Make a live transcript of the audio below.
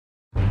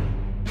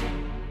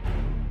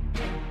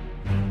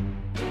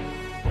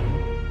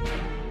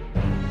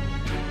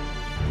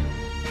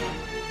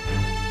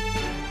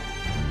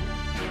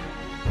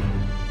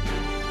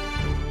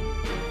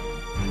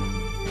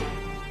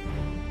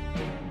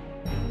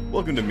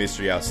Welcome to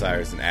Mystery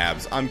Outsiders and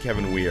Abs. I'm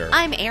Kevin Weir.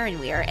 I'm Erin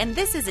Weir, and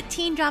this is a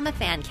teen drama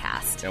fan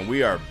cast. And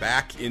we are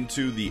back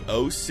into the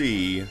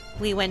OC.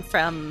 We went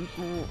from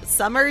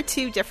summer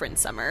to different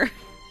summer.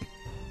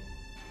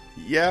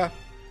 Yeah.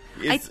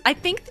 I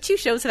think the two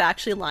shows have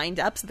actually lined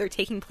up, so they're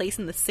taking place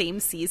in the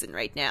same season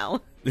right now.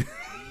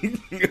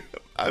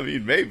 I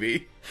mean,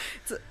 maybe.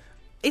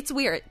 It's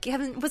weird.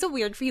 Kevin, was it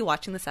weird for you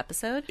watching this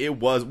episode? It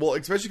was. Well,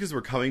 especially because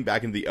we're coming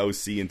back into the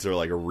OC into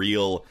like a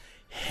real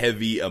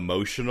heavy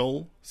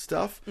emotional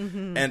stuff.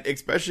 Mm-hmm. And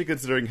especially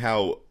considering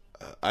how,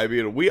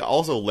 we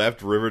also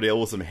left Riverdale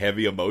with some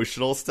heavy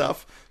emotional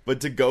stuff.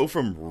 But to go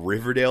from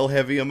Riverdale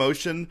heavy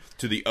emotion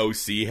to the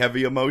OC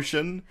heavy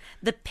emotion.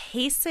 The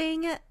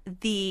pacing,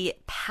 the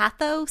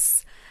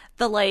pathos,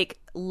 the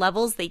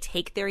levels they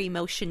take their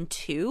emotion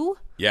to.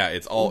 Yeah,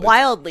 it's all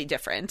wildly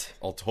different.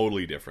 All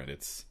totally different.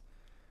 It's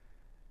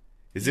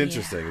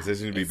interesting. It's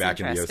interesting to be back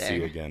in the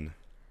OC again.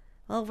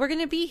 Well, we're going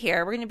to be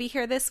here. We're going to be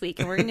here this week,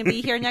 and we're going to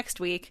be here next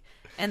week.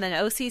 And then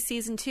OC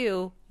Season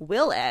 2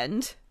 will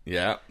end.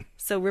 Yeah.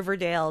 So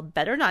Riverdale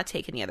better not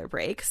take any other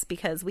breaks,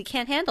 because we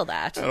can't handle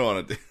that. I don't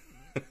want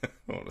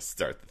to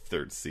start the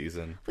third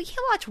season. We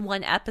can't watch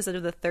one episode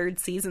of the third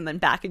season, then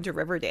back into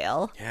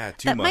Riverdale. Yeah,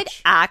 that much.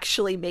 Might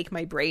actually make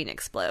my brain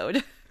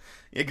explode.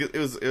 Yeah,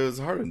 because it was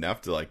hard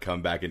enough to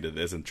come back into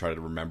this and try to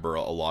remember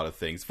a lot of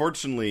things.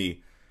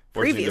 Fortunately,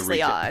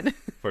 previously on.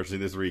 Fortunately,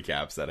 there's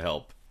recaps that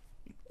help.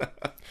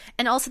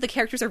 And also the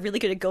characters are really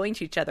good at going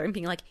to each other and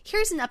being like,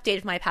 here's an update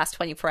of my past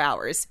 24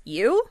 hours.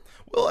 You?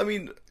 Well, I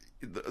mean,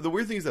 the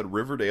weird thing is that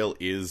Riverdale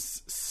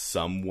is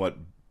somewhat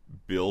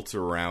built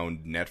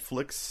around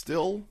Netflix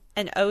still.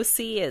 And OC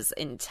is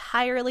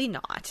entirely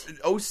not.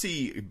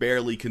 OC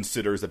barely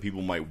considers that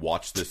people might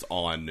watch this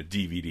on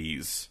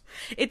DVDs.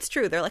 It's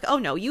true. They're like, oh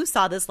no, you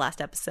saw this last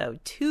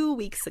episode 2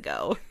 weeks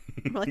ago.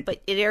 We're like,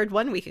 but it aired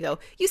 1 week ago.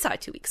 You saw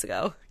it 2 weeks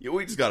ago. Yeah,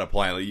 we just got to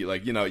plan.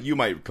 You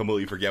might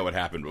completely forget what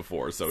happened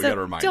before, so we got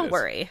to remind us. Don't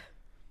worry.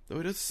 Though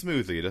it does it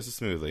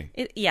smoothly.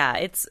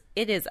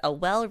 It is a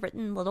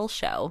well-written little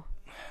show.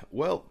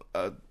 Well,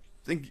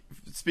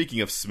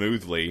 speaking of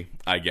smoothly,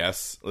 I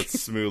guess, let's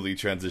smoothly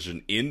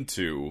transition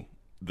into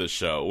the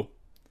show.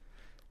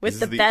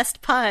 With the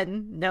best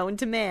pun known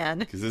to man.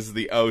 Because this is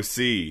the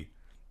OC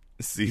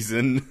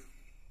season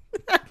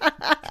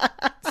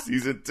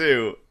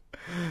 2,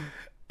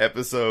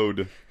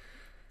 episode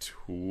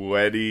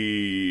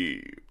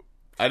 20.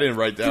 I didn't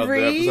write down the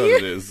episode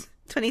it is.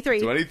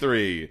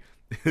 23.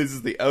 This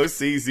is the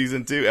OC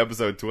season 2,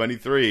 episode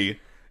 23.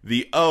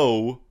 The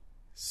OC.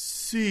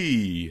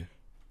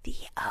 The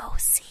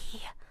OC,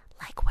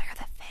 like where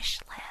the fish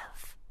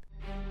live.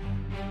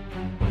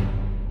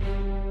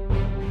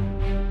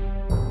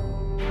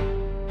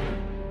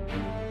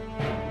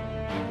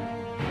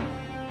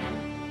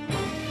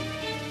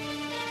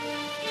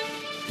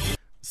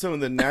 So in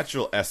the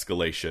natural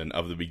escalation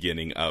of the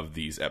beginning of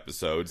these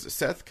episodes,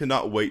 Seth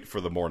cannot wait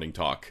for the morning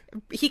talk.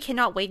 He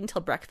cannot wait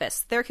until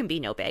breakfast. There can be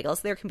no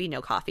bagels. There can be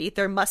no coffee.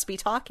 There must be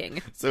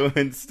talking. So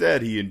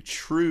instead, he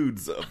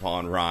intrudes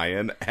upon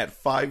Ryan at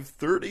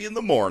 5:30 in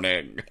the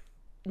morning.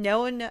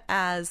 Known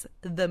as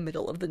the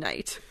middle of the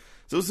night.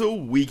 So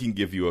we can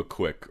give you a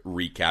quick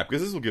recap,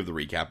 because this will give the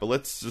recap, but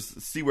let's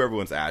just see where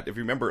everyone's at. If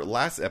you remember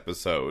last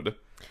episode,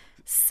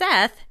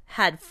 Seth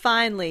had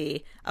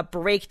finally a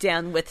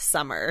breakdown with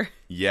Summer.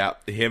 Yeah,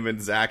 him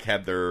and Zach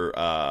had their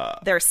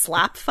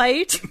slap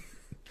fight.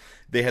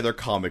 They had their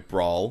comic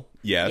brawl,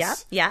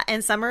 yes. Yeah,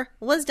 and Summer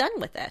was done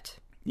with it.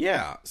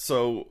 Yeah,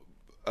 so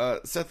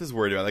Seth is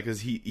worried about that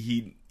because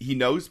he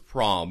knows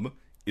prom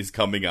is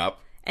coming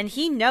up. And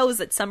he knows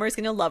that Summer's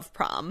going to love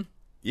prom.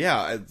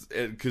 Yeah,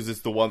 because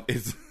it's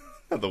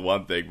not the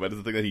one thing, but it's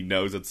the thing that he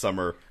knows that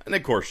Summer, and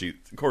of course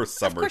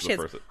Summer's the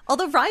person.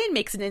 Although Ryan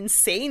makes an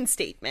insane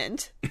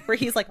statement where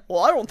he's like,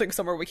 well, I don't think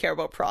Summer would care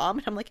about prom.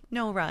 And I'm like,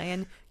 no,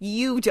 Ryan,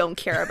 you don't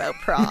care about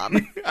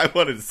prom. I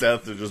wanted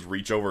Seth to just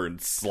reach over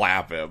and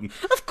slap him.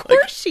 Of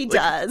course she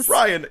does.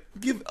 Ryan,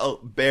 give a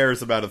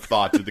bear's amount of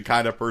thought to the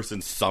kind of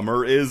person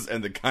Summer is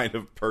and the kind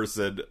of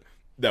person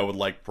that would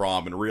like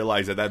prom, and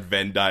realize that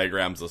Venn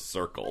diagram's a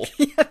circle.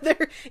 Yeah,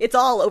 it's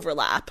all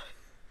overlap.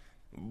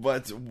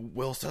 But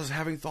Will starts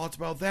having thoughts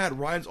about that.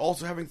 Ryan's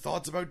also having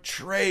thoughts about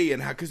Trey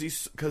and how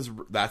because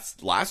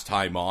that's last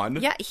time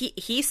on. Yeah,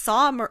 he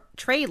saw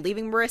Trey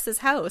leaving Marissa's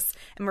house,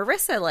 and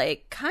Marissa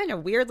kind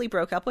of weirdly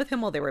broke up with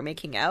him while they were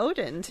making out.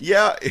 And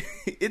yeah,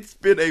 it's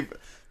been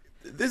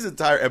this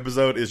entire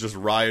episode is just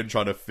Ryan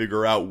trying to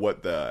figure out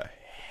what the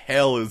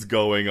hell is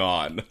going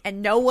on,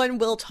 and no one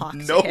will talk to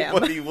him.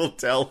 Nobody will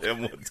tell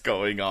him what's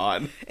going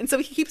on, and so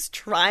he keeps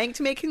trying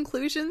to make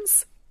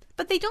conclusions.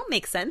 But they don't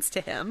make sense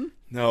to him.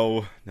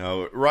 No.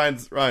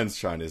 Ryan's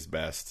trying his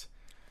best.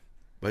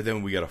 But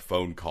then we get a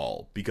phone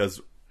call.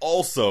 Because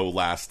also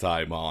last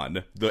time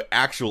on, the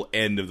actual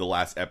end of the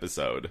last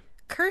episode,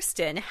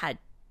 Kirsten had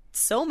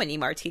so many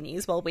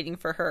martinis while waiting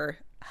for her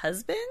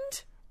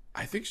husband.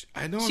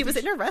 She was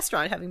in a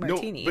restaurant having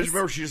martinis. No, but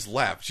remember, she just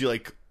left.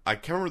 I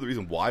can't remember the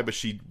reason why, but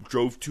she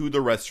drove to the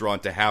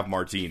restaurant to have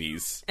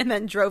martinis. And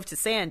then drove to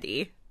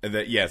Sandy. And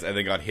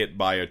then got hit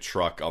by a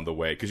truck on the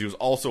way, because she was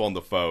also on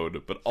the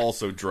phone, but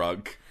also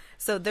drunk.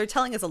 So they're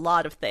telling us a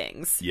lot of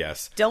things.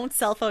 Yes. Don't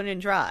cell phone and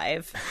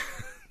drive,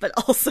 but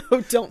also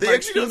don't They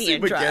actually don't martini seem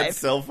and to drive. get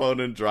cell phone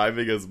and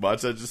driving as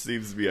much. That just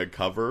seems to be a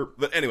cover.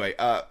 But anyway,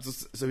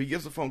 so he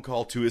gives a phone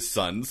call to his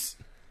sons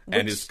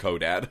and his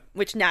co-dad.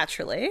 Which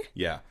naturally.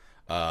 Yeah.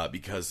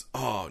 Because,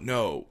 oh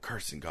no,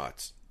 Kirsten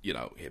got,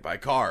 hit by a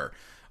car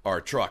or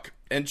a truck.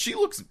 And she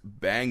looks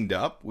banged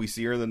up. We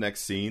see her in the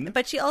next scene.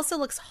 But she also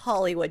looks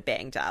Hollywood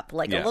banged up.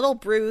 Like Yeah. a little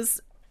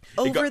bruise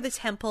over the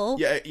temple.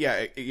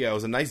 Yeah. It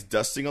was a nice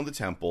dusting on the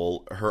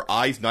temple. Her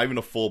eye's not even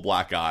a full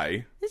black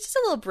eye. It's just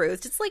a little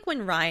bruised. It's like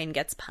when Ryan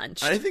gets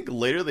punched. And I think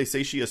later they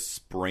say she has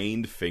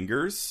sprained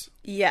fingers.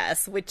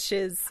 Yes, which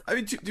is... I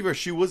mean, to be fair,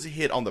 she was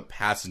hit on the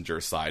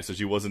passenger side, so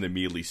she wasn't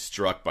immediately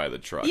struck by the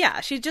truck.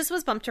 Yeah, she just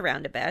was bumped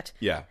around a bit.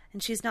 Yeah.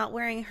 And she's not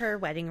wearing her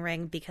wedding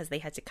ring because they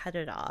had to cut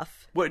it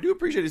off. What I do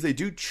appreciate is they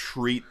do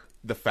treat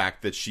the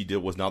fact that she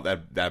was not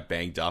that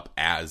banged up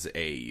as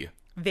a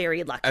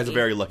very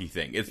lucky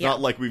thing. It's not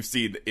like we've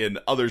seen in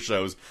other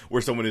shows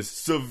where someone is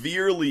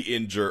severely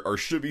injured or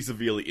should be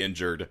severely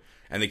injured,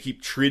 and they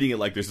keep treating it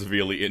like they're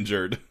severely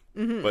injured.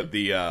 Mm-hmm.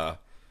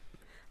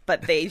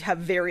 But they have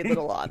very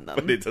little on them.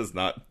 But it does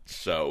not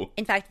show.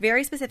 In fact,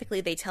 very specifically,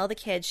 they tell the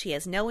kid she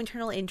has no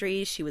internal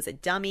injuries. She was a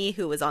dummy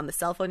who was on the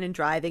cell phone and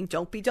driving.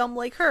 Don't be dumb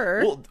like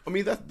her. Well, I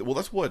mean,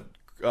 that's what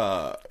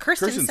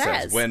Kirsten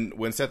says.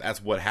 When Seth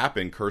asks what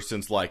happened,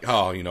 Kirsten's like,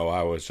 oh,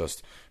 I was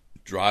just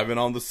driving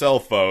on the cell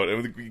phone.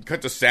 And we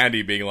cut to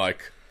Sandy being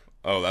like,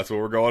 oh, that's what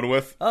we're going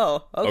with?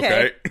 Oh,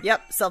 okay.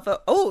 Yep, cell phone.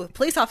 Oh,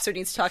 police officer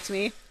needs to talk to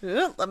me.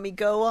 Let me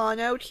go on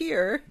out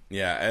here.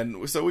 Yeah,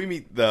 and so we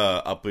meet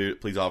the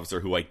police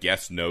officer who I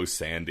guess knows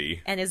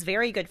Sandy. And is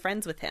very good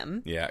friends with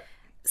him. Yeah.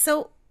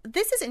 So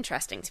this is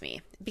interesting to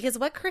me, because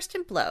what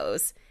Kirsten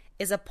blows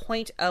is a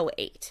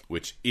 .08.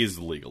 Which is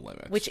the legal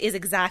limit. Which is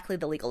exactly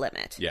the legal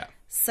limit. Yeah.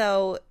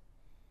 So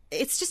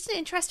it's just an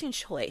interesting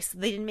choice.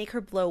 They didn't make her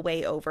blow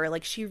way over.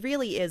 Like, she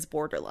really is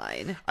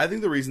borderline. I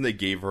think the reason they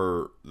gave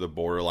her the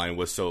borderline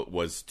was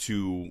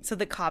to... So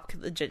the cop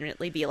could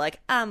legitimately be like,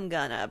 I'm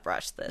gonna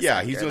brush this.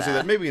 Yeah, he's gonna say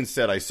that. Maybe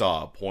instead I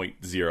saw a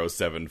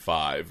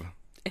 .075.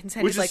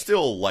 Which is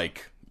still,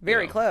 like...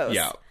 Very close.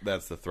 Yeah,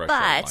 that's the threshold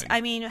But, line.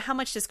 I mean, how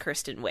much does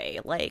Kirsten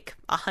weigh? Like,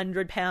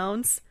 100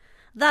 pounds?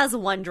 That's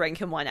one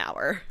drink in 1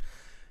 hour.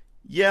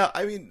 Yeah,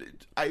 I mean,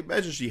 I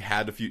imagine she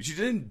had a few... She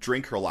didn't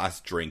drink her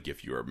last drink,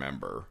 if you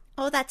remember.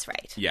 Oh, that's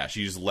right. Yeah,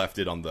 she just left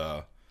it on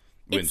the...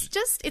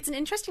 It's an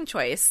interesting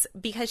choice,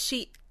 because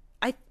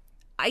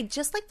I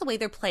just like the way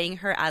they're playing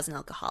her as an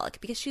alcoholic,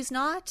 because she's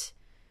not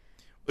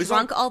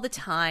drunk all the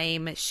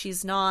time.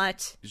 She's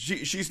not...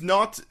 She's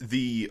not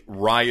the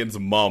Ryan's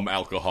mom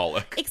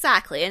alcoholic.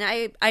 Exactly,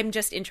 and I'm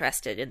just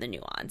interested in the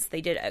nuance.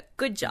 They did a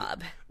good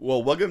job.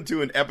 Well, welcome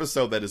to an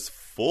episode that is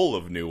full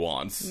of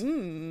nuance.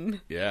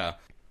 Yeah.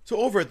 So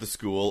over at the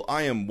school,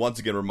 I am once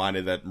again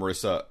reminded that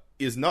Marissa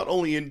is not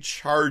only in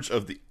charge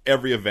of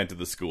every event of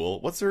the school.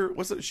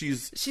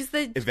 She's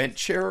the event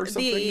chair or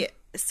something? The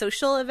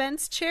social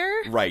events chair?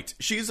 Right.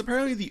 She's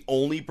apparently the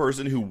only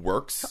person who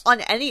works on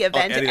any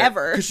event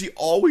ever. Because she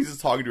always is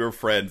talking to her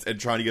friends and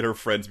trying to get her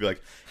friends to be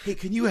like, hey,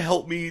 can you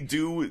help me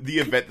do the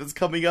event that's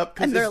coming up?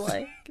 And they're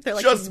like,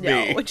 just no.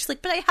 me. And she's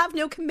like, but I have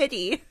no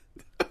committee.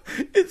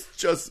 It's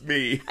just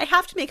me. I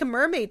have to make a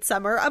mermaid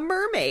summer a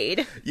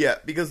mermaid. Yeah,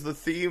 because the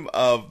theme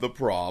of the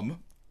prom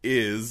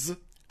is...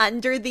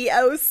 Under the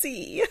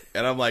OC.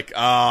 And I'm like,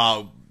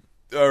 all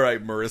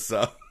right,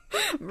 Marissa.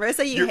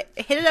 Marissa, you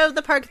hit it out of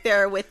the park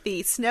there with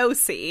the snow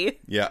sea.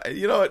 Yeah,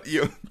 you know what?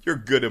 You're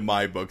good in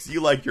my books.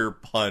 You like your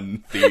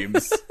pun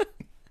themes.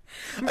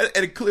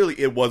 And clearly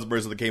it was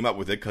Marissa that came up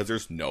with it, because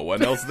there's no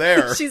one else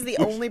there. She's the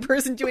only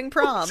person doing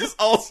prom. Which is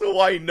also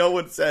why no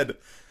one said,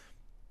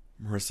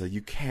 Marissa,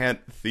 you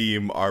can't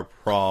theme our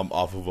prom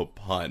off of a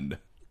pun.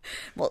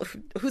 Well,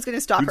 who's going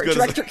to stop her?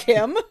 Director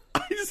Kim?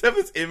 I just have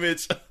this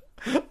image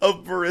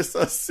of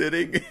Marissa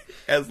sitting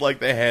as like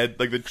the head,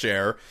 like the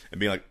chair, and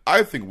being like,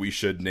 I think we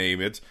should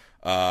name it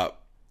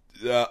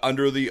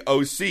Under the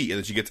OC. And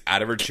then she gets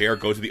out of her chair,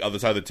 goes to the other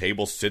side of the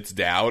table, sits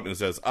down, and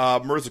says,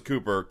 Marissa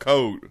Cooper,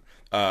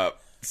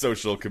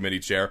 social committee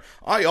chair.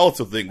 I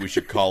also think we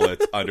should call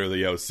it Under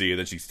the OC. And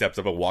then she steps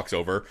up and walks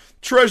over.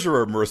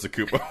 Treasurer Marissa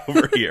Cooper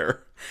over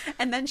here.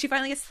 And then she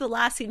finally gets to the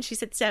last scene. She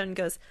sits down and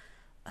goes,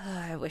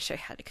 I wish I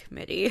had a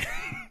committee.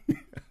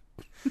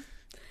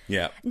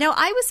 Yeah. Now,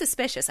 I was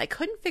suspicious. I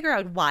couldn't figure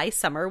out why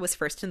Summer was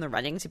first in the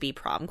running to be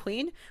prom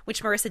queen,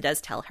 which Marissa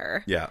does tell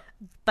her. Yeah.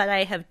 But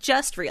I have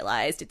just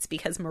realized it's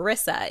because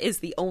Marissa is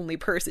the only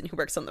person who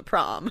works on the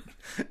prom.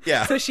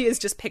 Yeah. So she has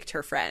just picked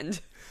her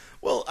friend.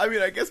 Well, I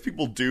mean, I guess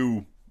people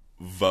do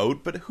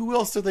vote, but who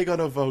else are they going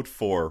to vote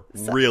for,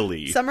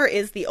 really? Summer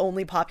is the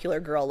only popular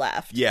girl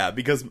left. Yeah,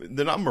 because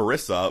they're not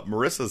Marissa.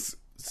 Marissa's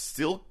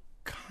still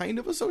kind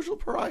of a social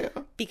pariah.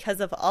 Because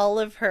of all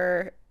of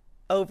her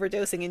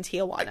overdosing in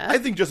Tijuana. I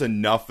think just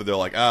enough that they're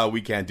like, we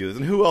can't do this.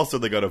 And who else are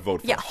they going to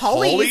vote for? Yeah,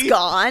 Holly's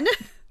gone.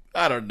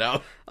 I don't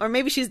know. Or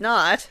maybe she's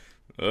not.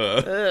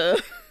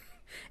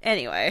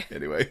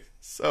 Anyway,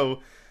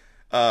 so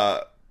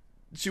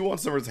she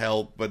wants Summer's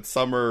help, but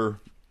Summer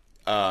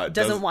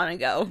doesn't want to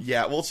go.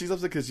 Yeah, well, she's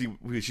upset because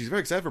she's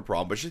very excited for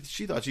prom, but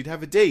she thought she'd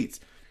have a date.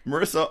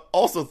 Marissa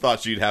also thought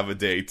she'd have a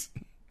date,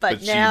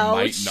 but now she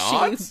might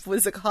not. She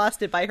was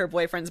accosted by her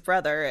boyfriend's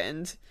brother,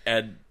 and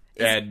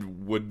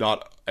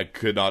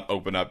could not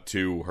open up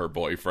to her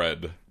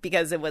boyfriend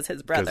because it was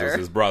his brother. Because it was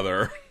his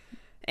brother,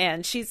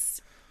 and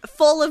she's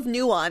full of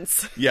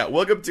nuance. Yeah,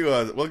 welcome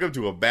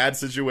to a bad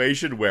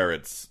situation where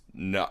it's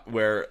not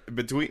where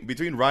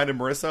between Ryan and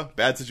Marissa,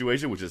 bad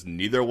situation which is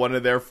neither one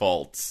of their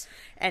faults,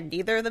 and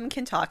neither of them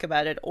can talk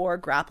about it or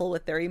grapple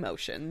with their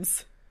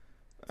emotions.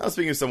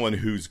 Speaking of someone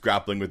who's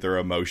grappling with their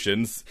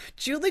emotions,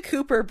 Julie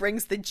Cooper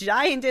brings the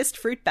giantest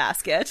fruit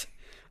basket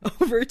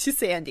over to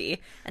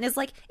Sandy and is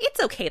like, "It's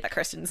okay that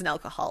Kirsten's an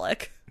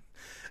alcoholic."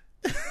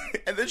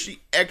 And then she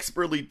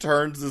expertly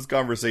turns this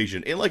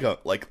conversation in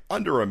like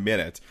under a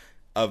minute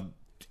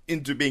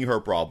into being her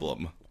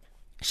problem.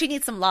 She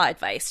needs some law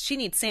advice. She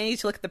needs Sandy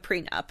to look at the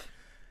prenup.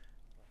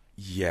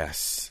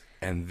 Yes,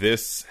 and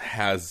this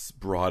has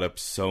brought up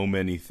so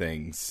many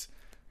things.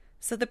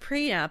 So the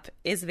prenup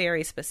is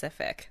very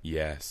specific.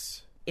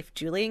 Yes. If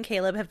Julie and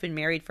Caleb have been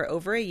married for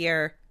over a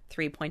year,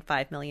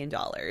 $3.5 million.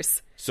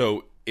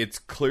 So it's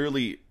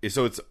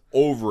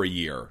over a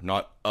year,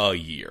 not a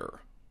year.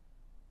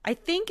 I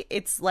think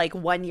it's like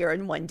 1 year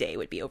and 1 day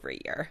would be over a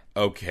year.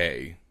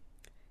 Okay.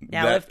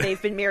 Now, if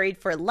they've been married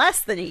for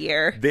less than a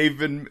year, they've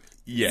been,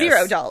 yes.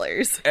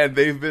 $0. And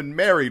they've been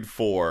married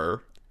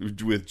for,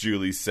 with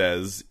Julie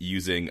says,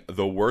 using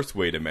the worst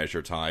way to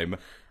measure time,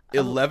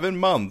 11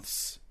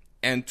 months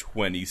and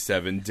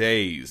 27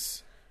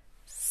 days.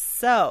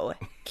 So,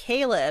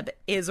 Caleb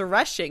is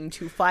rushing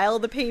to file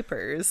the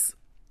papers.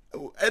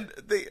 And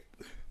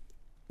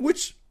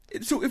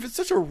so if it's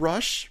such a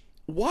rush,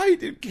 why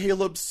did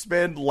Caleb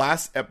spend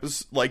last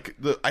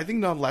episode, I think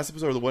not last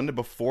episode or the one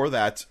before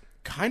that,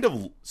 kind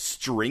of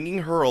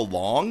stringing her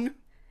along?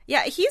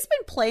 Yeah, he's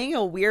been playing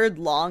a weird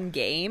long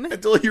game.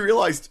 Until he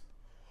realized,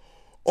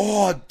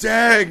 oh,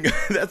 dang,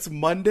 that's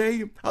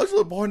Monday? I was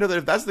really pointing out that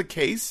if that's the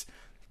case,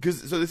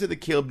 so they said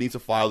that Caleb needs to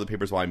file the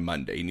papers by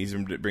Monday. He needs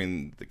to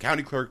bring the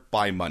county clerk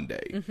by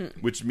Monday,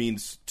 which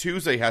means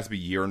Tuesday has to be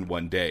a year and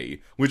 1 day,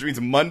 which means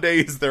Monday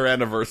is their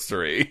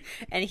anniversary.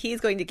 And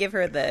he's going to give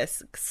her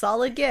this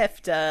solid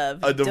gift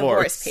of a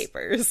divorce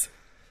papers.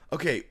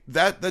 Okay,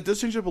 that does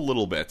change up a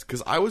little bit,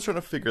 because I was trying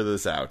to figure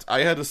this out.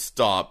 I had to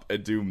stop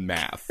and do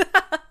math.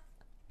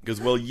 Because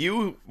while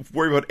you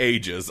worry about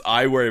ages,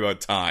 I worry about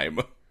time.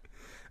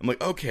 I'm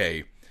like,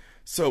 okay,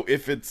 so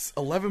if it's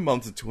 11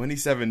 months and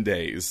 27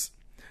 days...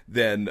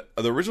 then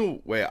the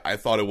original way I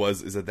thought it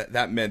was is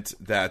that meant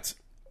that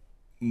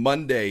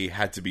Monday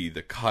had to be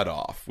the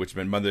cutoff, which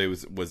meant Monday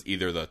was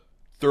either the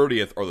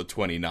 30th or the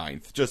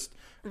 29th. Just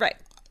right.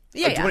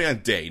 Yeah,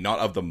 29th day, not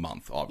of the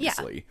month,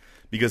 obviously. Yeah.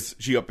 Because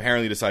she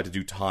apparently decided to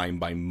do time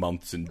by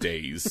months and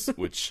days,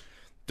 which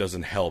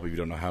doesn't help if you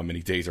don't know how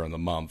many days are in the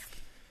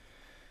month.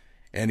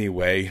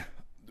 Anyway,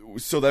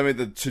 so that meant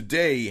that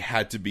today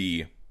had to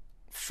be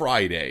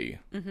Friday.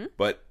 Mm-hmm.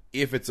 But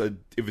if it's a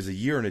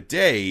year and a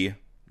day...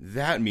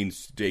 that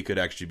means today could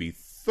actually be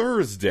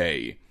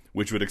Thursday,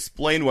 which would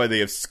explain why they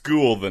have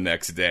school the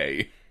next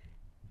day.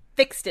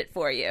 Fixed it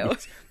for you.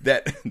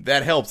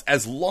 That helps,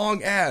 as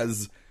long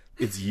as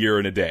it's year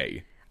and a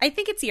day. I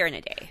think it's year and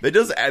a day. That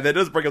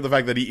does bring up the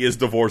fact that he is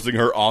divorcing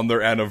her on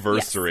their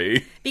anniversary.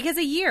 Yes. Because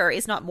a year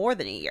is not more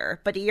than a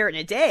year, but a year and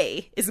a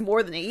day is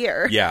more than a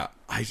year. Yeah,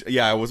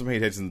 I wasn't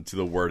paying attention to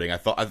the wording. I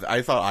thought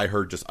I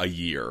heard just a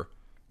year.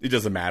 It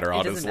doesn't matter,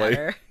 honestly. It doesn't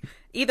matter.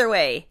 Either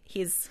way,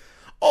 he's...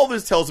 All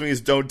this tells me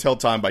is don't tell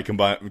time by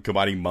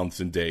combining months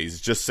and days.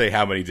 Just say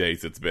how many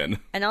days it's been.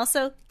 And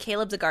also,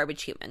 Caleb's a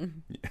garbage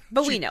human.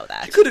 But we know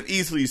that. She could have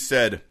easily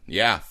said,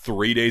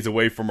 3 days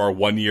away from our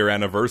 1 year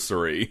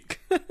anniversary.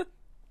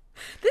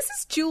 This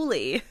is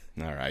Julie.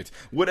 All right.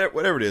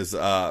 Whatever it is,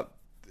 not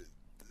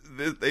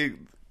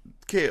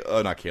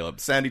Caleb.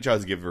 Sandy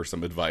tries to give her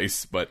some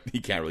advice, but he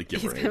can't really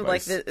give her any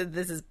advice. He's kind of like,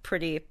 this is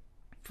pretty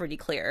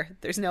clear.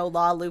 There's no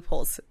law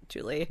loopholes,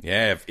 Julie.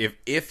 Yeah,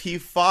 if he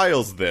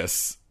files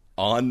this...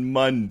 on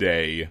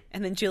Monday.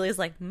 And then Julia's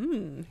like,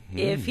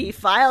 if he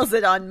files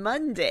it on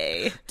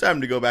Monday.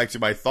 Time to go back to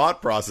my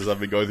thought process I've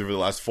been going through for the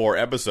last 4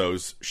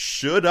 episodes.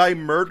 Should I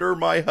murder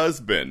my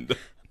husband?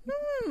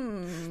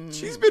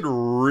 She's been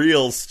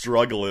real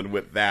struggling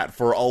with that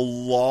for a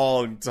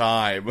long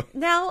time.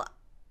 Now,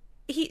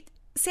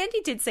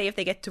 Sandy did say if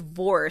they get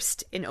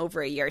divorced in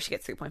over a year, she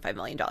gets $3.5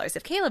 million.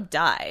 If Caleb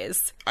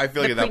dies, I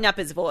feel the prenup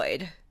is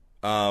void.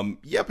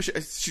 Yeah, but she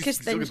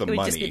still get the money. It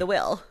would just be the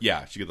will.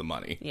 Yeah, she get the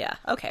money. Yeah,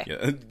 okay.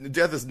 Yeah.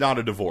 Death is not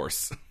a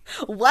divorce.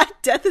 What?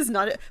 Death is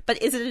not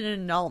but is it an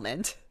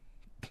annulment?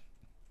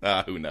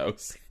 Who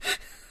knows?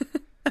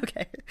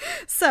 Okay.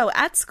 So,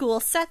 at school,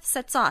 Seth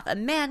sets off, a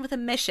man with a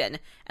mission.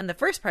 And the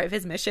first part of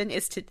his mission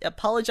is to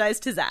apologize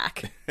to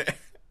Zach.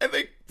 And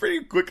they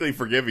pretty quickly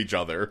forgive each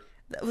other.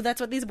 That's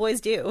what these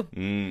boys do.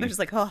 They're just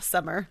like, oh,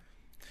 Summer.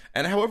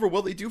 And however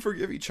well they do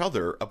forgive each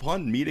other,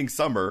 upon meeting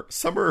Summer,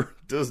 Summer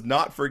does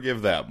not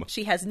forgive them.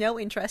 She has no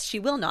interest. She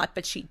will not,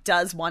 but she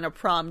does want a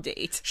prom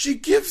date. She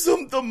gives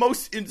them the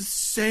most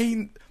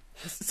insane...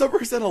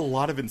 Summer said a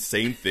lot of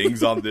insane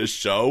things on this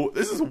show.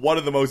 This is one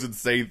of the most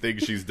insane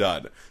things she's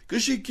done.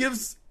 Because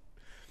she's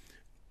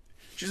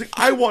like,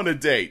 I want a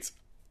date.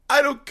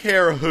 I don't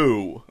care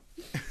who.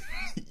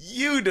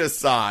 You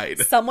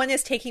decide. Someone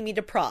is taking me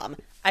to prom.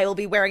 I will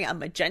be wearing a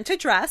magenta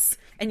dress,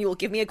 and you will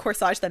give me a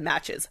corsage that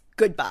matches.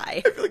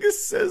 Goodbye. I feel like it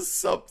says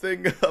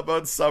something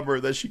about Summer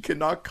that she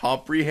cannot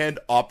comprehend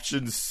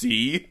option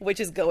C. Which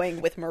is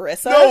going with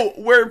Marissa. No,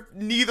 where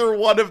neither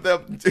one of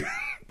them...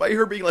 By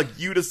her being like,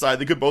 you decide,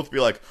 they could both be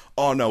like,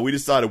 oh no, we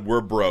decided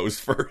we're bros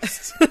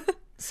first.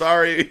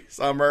 Sorry,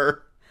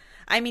 Summer.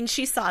 I mean,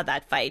 she saw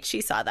that fight. She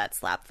saw that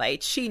slap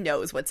fight. She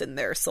knows what's in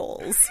their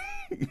souls.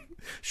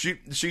 She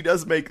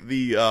does make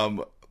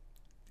the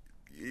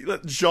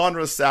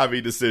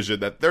genre-savvy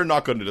decision that they're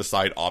not going to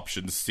decide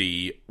option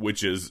C,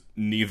 which is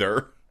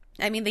neither.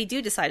 I mean, they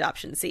do decide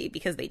option C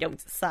because they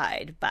don't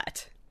decide,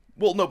 but...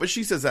 Well, no, but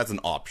she says that's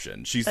an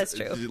option. That's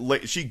true.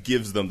 She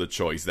gives them the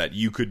choice that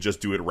you could just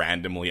do it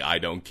randomly, I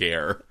don't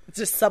care.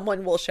 Just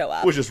someone will show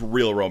up. Which is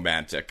real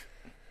romantic.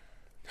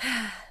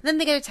 Then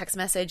they get a text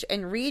message,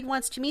 and Reed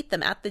wants to meet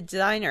them at the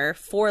diner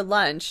for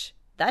lunch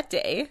that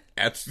day.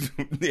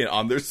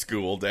 On their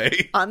school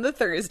day. On the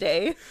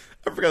Thursday.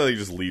 I forgot they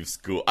just leave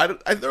school.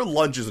 Their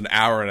lunch is an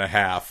hour and a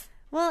half.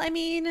 Well, I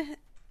mean,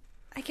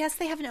 I guess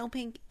they have an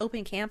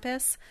open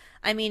campus.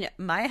 I mean,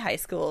 my high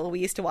school,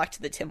 we used to walk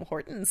to the Tim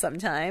Hortons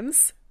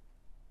sometimes.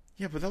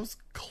 Yeah, but that was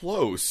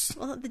close.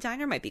 Well, the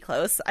diner might be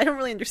close. I don't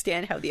really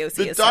understand how the OC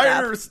is set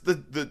up.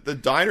 The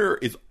diner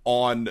is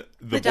on the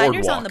boardwalk. The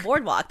diner's on the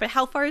boardwalk, but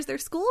how far is their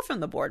school from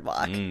the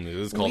boardwalk? It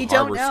is called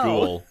Harbor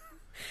School.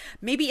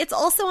 Maybe it's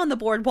also on the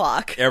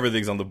boardwalk.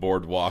 Everything's on the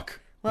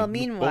boardwalk. Well,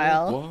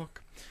 meanwhile...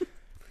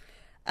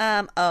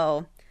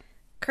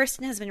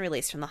 Kirsten has been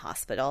released from the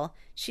hospital.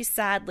 She's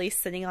sadly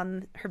sitting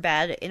on her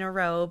bed in a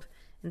robe,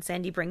 and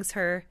Sandy brings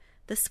her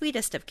the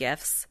sweetest of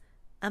gifts,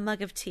 a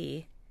mug of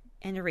tea,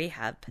 and a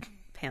rehab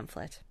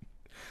pamphlet.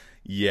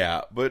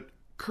 Yeah, but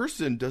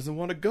Kirsten doesn't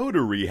want to go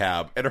to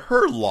rehab, and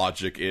her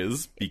logic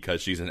is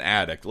because she's an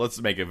addict. Let's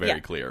make it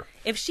very clear.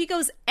 If she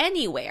goes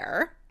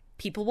anywhere,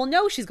 people will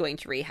know she's going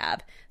to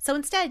rehab. So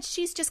instead,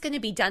 she's just going to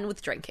be done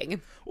with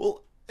drinking.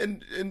 Well,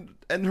 and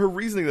her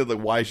reasoning that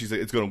why she's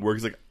like it's going to work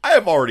is like, I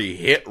have already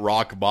hit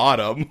rock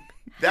bottom.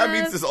 That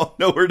means there's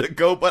nowhere to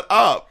go but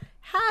up.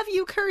 Have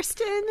you,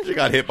 Kirsten? She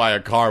got hit by a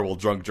car while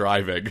drunk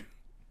driving.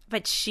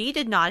 But she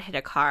did not hit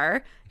a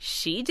car.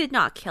 She did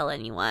not kill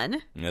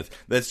anyone.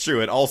 That's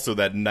true. And also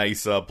that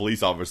nice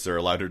police officer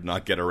allowed her to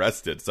not get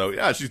arrested. So,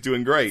 yeah, she's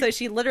doing great. So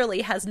she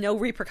literally has no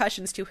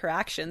repercussions to her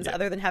actions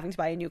other than having to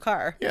buy a new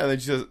car. Yeah,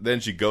 then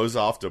she goes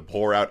off to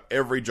pour out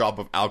every drop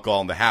of alcohol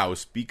in the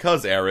house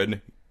because,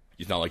 Aaron,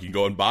 it's not like you can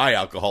go and buy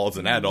alcohol as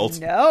an adult.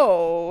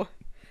 No.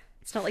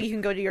 It's not like you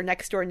can go to your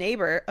next door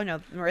neighbor. Oh, no,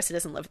 Marissa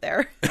doesn't live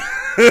there.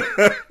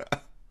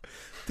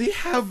 They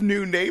have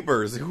new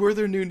neighbors. Who are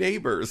their new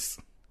neighbors?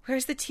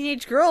 Where's the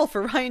teenage girl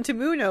for Ryan to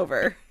moon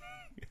over?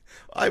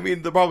 I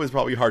mean, the problem is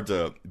probably hard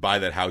to buy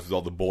that house with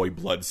all the boy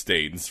blood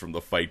stains from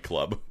the Fight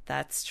Club.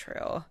 That's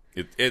true.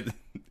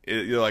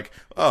 You're like,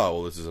 oh,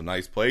 well, this is a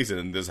nice place, and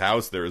in this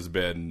house there has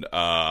been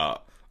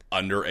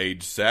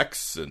underage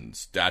sex and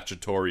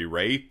statutory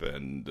rape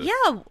and...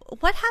 Yeah,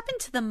 what happened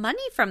to the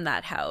money from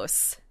that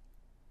house?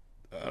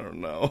 I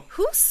don't know.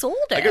 Who sold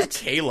it? I guess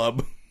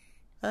Caleb.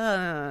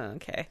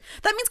 Okay.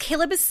 That means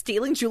Caleb is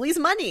stealing Julie's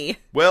money.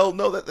 Well,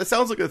 no, that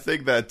sounds like a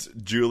thing that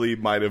Julie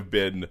might have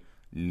been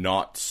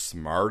not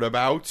smart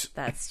about.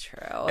 That's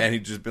true. And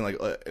he'd just been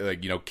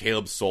like,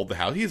 Caleb sold the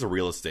house. He's a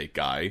real estate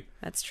guy.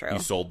 That's true. He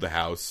sold the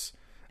house.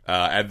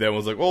 And then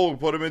was like, well, we'll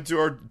put him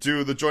into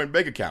the joint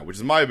bank account, which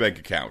is my bank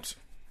account.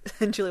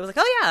 And Julie was like,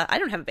 oh yeah, I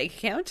don't have a bank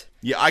account.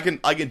 Yeah, I can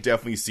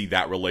definitely see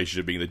that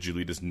relationship being that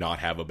Julie does not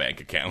have a bank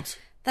account.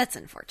 That's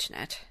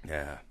unfortunate.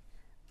 Yeah.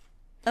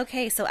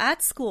 Okay, so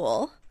at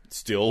school...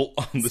 Still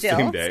on the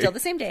same day. Still the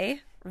same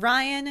day.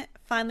 Ryan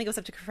finally goes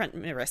up to confront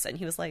Marissa, and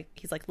he's like,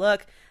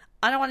 look,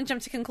 I don't want to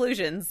jump to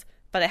conclusions,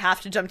 but I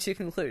have to jump to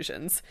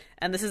conclusions.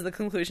 And this is the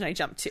conclusion I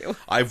jumped to.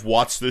 I've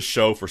watched this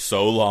show for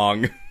so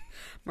long.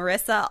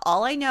 Marissa,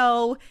 all I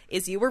know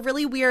is you were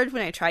really weird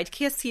when I tried to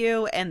kiss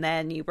you, and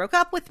then you broke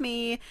up with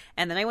me,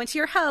 and then I went to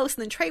your house,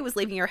 and then Trey was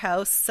leaving your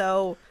house,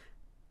 so...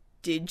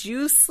 Did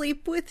you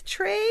sleep with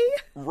Trey?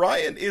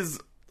 Ryan is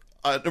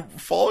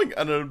following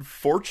an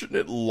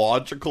unfortunate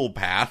logical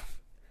path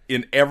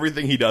in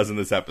everything he does in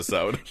this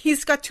episode.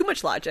 He's got too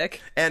much logic.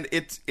 And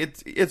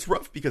it's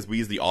rough because we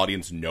as the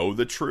audience know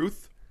the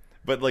truth.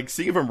 But,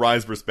 seeing from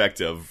Ryan's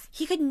perspective...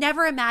 He could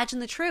never imagine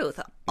the truth.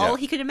 All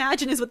he could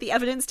imagine is what the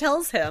evidence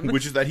tells him.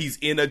 Which is that he's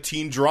in a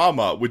teen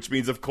drama, which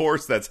means, of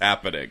course, that's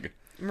happening.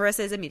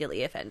 Marissa is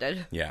immediately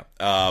offended. Yeah.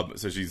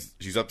 So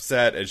she's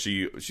upset, and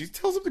she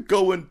tells him to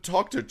go and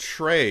talk to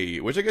Trey,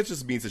 which I guess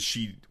just means that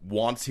she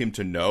wants him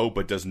to know,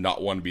 but does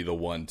not want to be the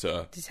one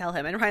to tell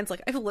him. And Ryan's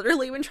like, I've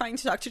literally been trying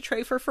to talk to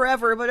Trey for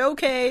forever, but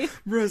okay.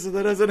 Marissa,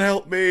 that doesn't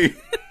help me.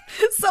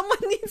 Someone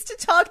needs to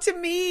talk to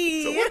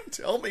me. Someone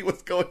tell me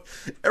what's going.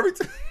 Every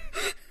time.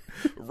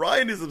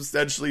 Ryan is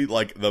essentially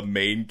like the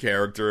main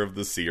character of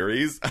the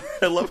series.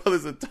 I love how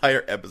this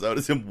entire episode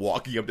is him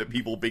walking up to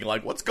people being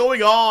like, what's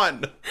going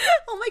on?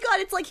 Oh my god,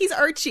 it's like he's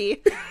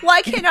Archie.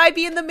 Why can't I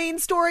be in the main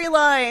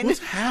storyline? What's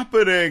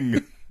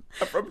happening?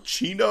 I'm from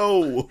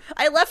Chino.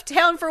 I left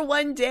town for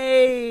one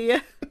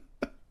day.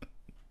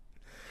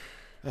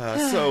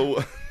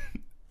 So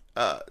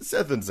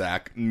Seth and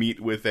Zach meet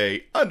with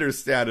a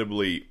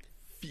understandably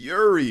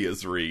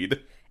furious Reed.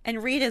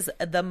 And Reed is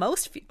the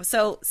most...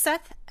 So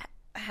Seth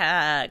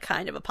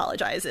kind of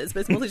apologizes,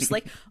 but it's mostly just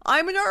like,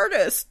 I'm an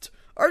artist.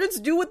 Artists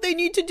do what they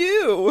need to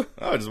do.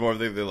 Oh, just more of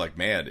they're like,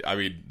 man, I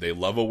mean, they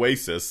love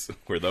Oasis,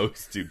 where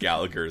those two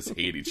Gallaghers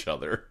hate each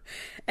other.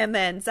 And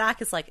then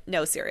Zach is like,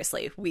 no,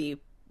 seriously,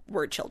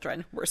 we're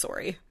children. We're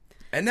sorry.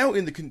 And now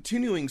in the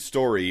continuing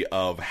story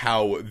of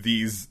how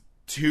these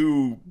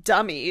two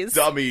dummies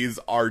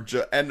are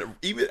just... And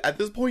even at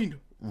this point,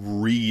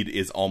 Reed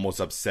is almost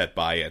upset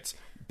by it.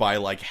 By,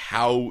 like,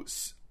 how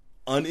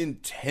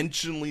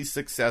unintentionally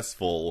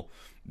successful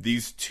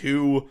these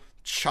two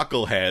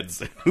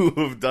chuckleheads who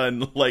have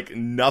done, like,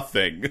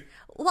 nothing.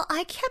 Well,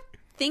 I kept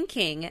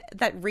thinking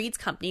that Reed's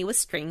company was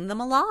stringing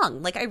them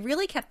along. Like, I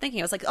really kept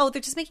thinking, I was like, oh,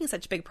 they're just making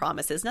such big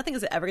promises. Nothing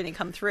is ever going to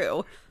come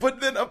through. But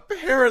then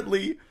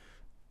apparently,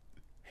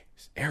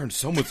 Aaron,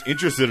 someone's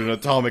interested in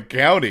Atomic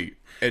County.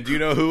 And do you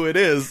know who it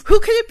is? Who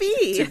could it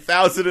be?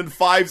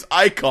 2005's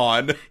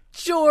icon.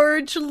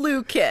 George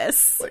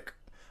Lucas. Like,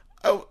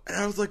 oh, and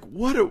I was like,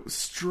 what a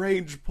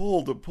strange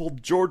pull to pull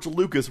George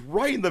Lucas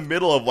right in the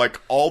middle of, like,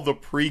 all the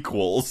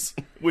prequels,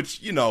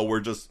 which, you know,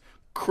 were just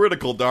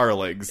critical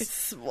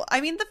darlings.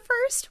 I mean, the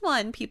first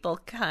one people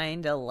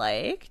kind of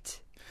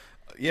liked.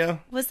 Yeah.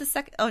 Was the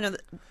second... Oh, no,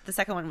 the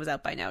second one was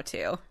out by now,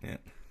 too. Yeah.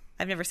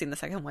 I've never seen the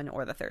second one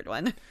or the third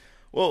one.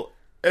 Well,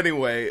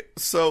 anyway,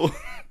 so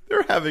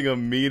they're having a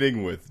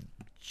meeting with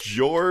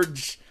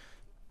George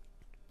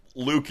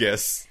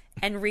Lucas...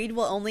 And Reed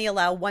will only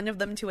allow one of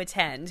them to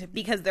attend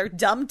because they're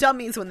dumb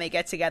dummies when they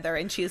get together,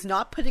 and she is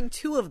not putting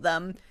two of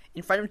them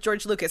in front of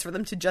George Lucas for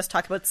them to just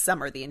talk about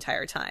Summer the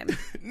entire time.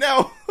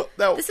 No.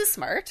 This is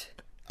smart.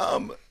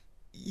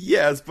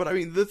 Yes, but I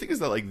mean, the thing is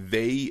that, like,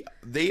 they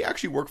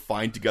actually work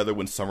fine together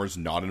when Summer's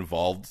not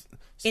involved.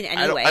 In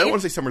any way. I don't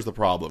want to say Summer's the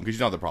problem, because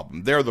she's not the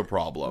problem. They're the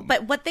problem.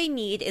 But what they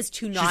need is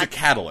to not... She's a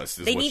catalyst,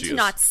 is They what need she to is.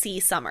 not see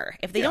Summer.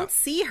 If they don't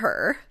see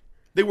her,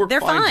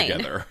 they're fine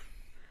together.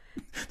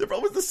 The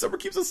problem is the Summer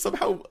keeps us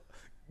somehow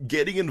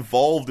getting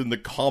involved in the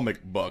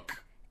comic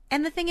book.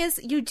 And the thing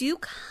is, you do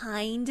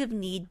kind of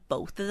need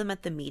both of them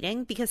at the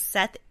meeting because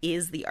Seth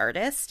is the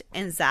artist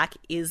and Zach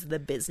is the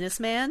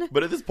businessman.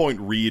 But at this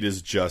point, Reed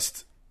is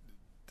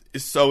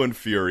so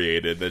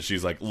infuriated that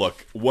she's like,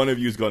 look, one of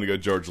you is going to go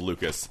George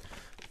Lucas,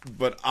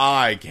 but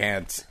I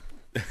can't.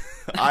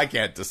 I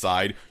can't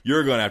decide.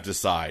 You're going to have to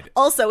decide.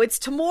 Also, it's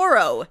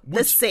tomorrow,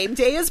 the same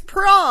day as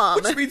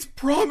prom. Which means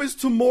prom is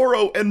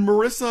tomorrow, and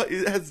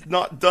Marissa has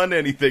not done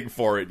anything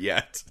for it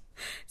yet.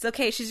 It's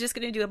okay. She's just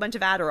going to do a bunch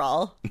of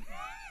Adderall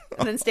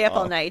and then stay up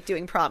all night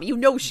doing prom. You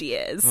know she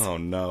is. Oh,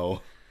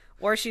 no.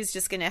 Or she's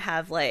just going to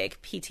have,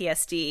 like,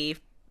 PTSD,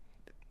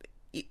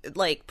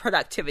 like,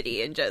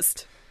 productivity and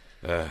just...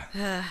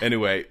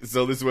 Anyway,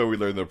 so this is where we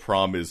learn that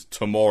prom is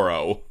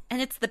tomorrow. And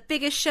it's the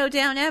biggest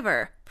showdown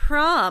ever.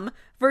 Prom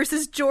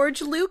versus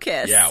George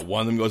Lucas. Yeah,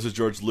 one of them goes to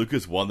George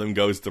Lucas, one of them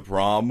goes to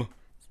prom.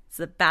 It's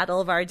the battle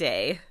of our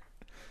day.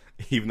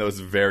 Even though it's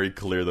very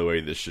clear the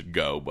way this should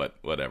go, but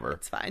whatever.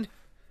 It's fine.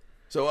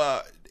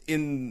 So,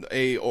 in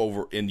a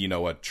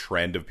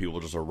trend of people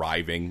just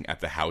arriving at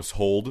the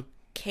household,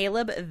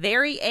 Caleb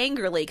very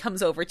angrily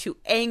comes over to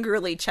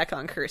angrily check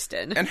on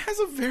Kirsten. And has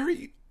a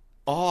very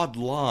odd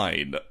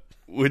line,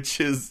 which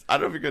is, I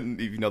don't know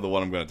if you know the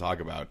one I'm going to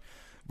talk about,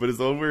 but it's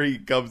the one where he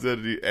comes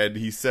in and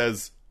he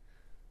says,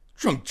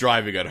 drunk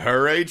driving at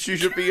her age, she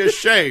should be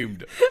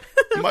ashamed.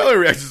 My only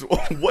reaction is,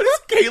 what is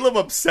Caleb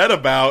upset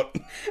about?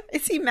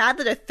 Is he mad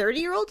that a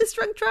 30-year-old is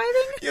drunk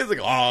driving? Yeah, he's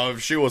like, oh,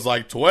 if she was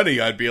like 20,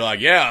 I'd be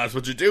like, yeah, that's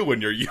what you do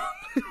when you're young.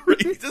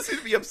 He doesn't seem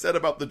to be upset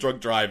about the drunk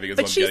driving.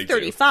 But she's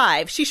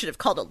 35. She should have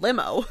called a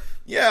limo.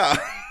 Yeah.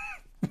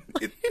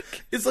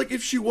 It's like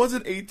if she was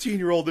an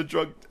 18-year-old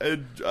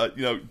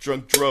and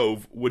drunk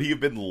drove, would he have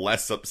been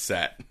less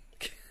upset?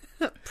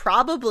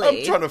 Probably.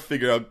 I'm trying to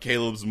figure out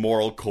Caleb's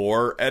moral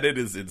core, and it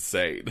is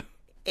insane.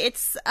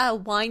 It's a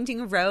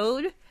winding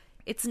road.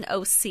 It's an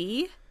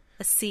OC.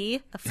 A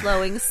sea. A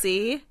flowing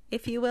sea,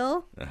 if you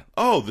will.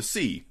 Oh, the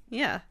sea.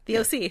 Yeah, the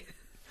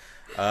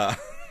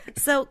OC.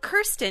 So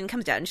Kirsten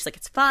comes down and she's like,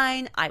 it's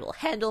fine. I will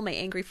handle my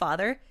angry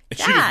father.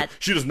 Dad.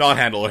 She does not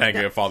handle an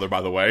angry father,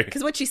 by the way.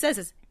 Because what she says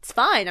is, it's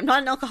fine. I'm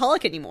not an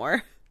alcoholic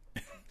anymore.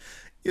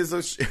 Yeah,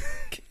 so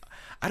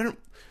I don't...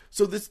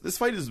 So this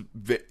fight is...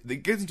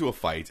 It gets into a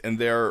fight, and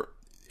they're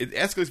it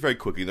escalates very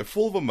quickly. They're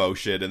full of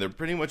emotion, and they're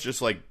pretty much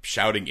just, like,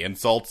 shouting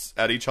insults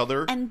at each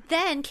other. And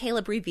then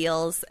Caleb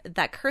reveals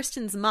that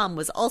Kirsten's mom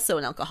was also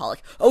an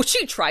alcoholic. Oh,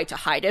 she tried to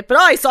hide it, but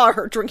I saw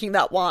her drinking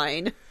that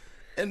wine.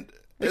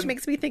 Which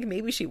makes me think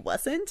maybe she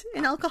wasn't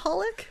an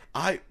alcoholic?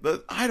 I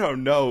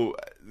don't know.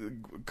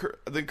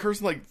 Then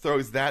Kirsten, like,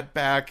 throws that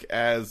back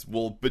as,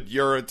 well, but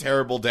you're a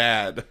terrible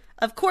dad.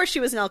 Of course she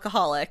was an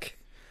alcoholic.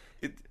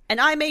 And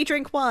I may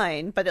drink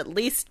wine, but at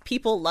least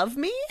people love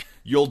me?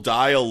 You'll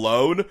die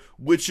alone,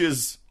 which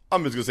is,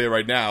 I'm just going to say it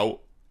right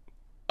now,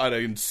 an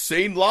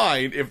insane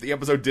line if the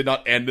episode did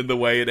not end in the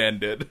way it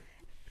ended.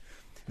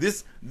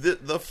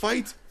 The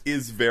fight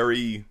is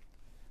very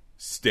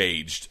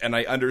staged, and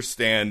I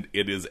understand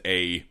it is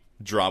a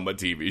drama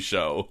TV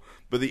show,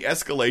 but the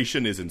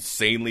escalation is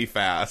insanely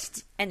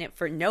fast. And it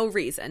for no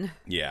reason.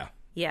 Yeah.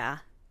 Yeah.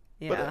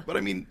 But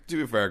I mean, to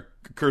be fair,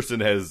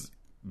 Kirsten has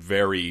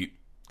very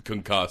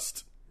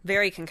concussed.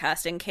 Very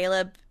concussed, and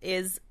Caleb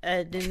is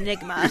an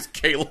enigma. Who's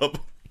Caleb?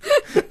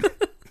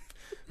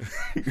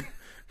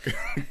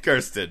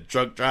 Kirsten,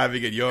 drunk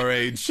driving at your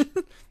age.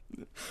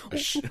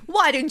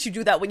 Why didn't you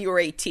do that when you were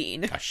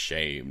 18?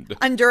 Ashamed.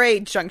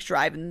 Underage drunk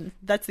driving.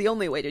 That's the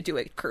only way to do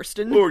it,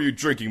 Kirsten. What were you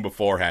drinking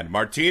beforehand?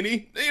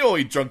 Martini? You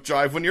only drunk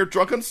drive when you're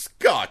drunk on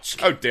scotch.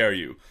 How dare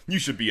you? You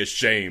should be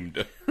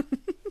ashamed.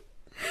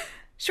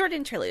 Short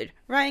interlude.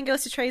 Ryan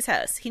goes to Trey's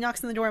house. He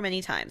knocks on the door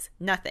many times.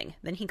 Nothing.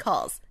 Then he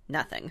calls.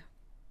 Nothing.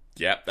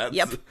 Yep,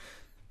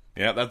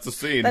 that's the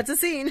scene. That's a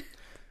scene.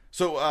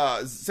 So,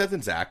 Seth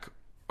and Zach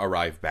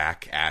arrive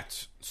back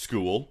at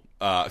school.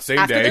 Same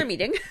After day. their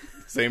meeting.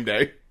 Same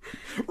day.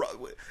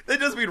 That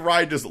doesn't mean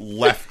Ryan just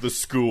left the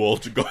school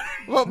to go.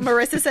 Well,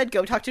 Marissa said,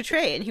 go talk to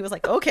Trey. And he was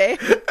like, okay.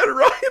 And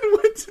Ryan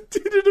went and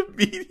did it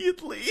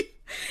immediately.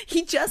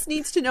 He just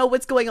needs to know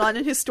what's going on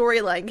in his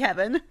storyline,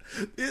 Kevin.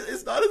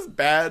 It's not as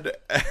bad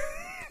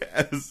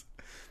as...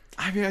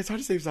 I mean, it's hard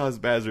to say it's not as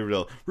bad as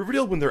Riverdale.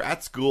 Riverdale, when they're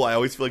at school, I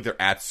always feel like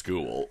they're at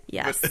school.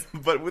 Yes.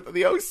 But with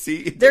the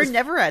OC... They're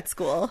never at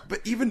school.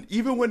 But even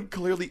when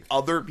clearly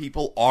other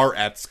people are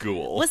at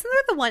school. Wasn't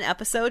there the one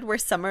episode where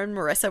Summer and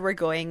Marissa were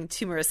going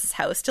to Marissa's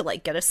house to,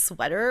 like, get a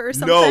sweater or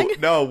something?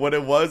 No. What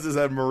it was is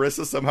that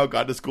Marissa somehow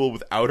got to school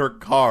without her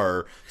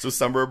car. So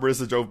Summer and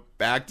Marissa drove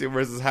back to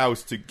Marissa's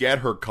house to get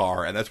her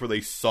car. And that's where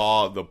they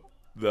saw the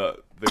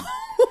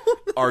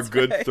our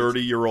good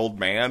 30-year-old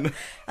man.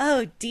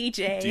 Oh,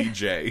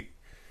 DJ.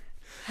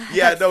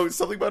 Yeah, no,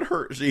 something about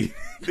her.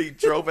 They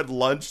drove at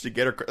lunch to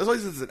get her. As long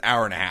as it's an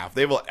hour and a half.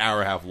 They have an hour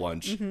and a half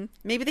lunch. Mm-hmm.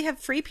 Maybe they have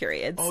free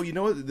periods. Oh, you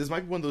know what? This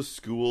might be one of those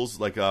schools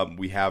like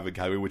we have in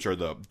Calgary, which are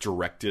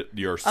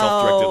your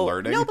self-directed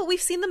learning. No, but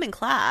we've seen them in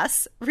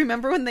class.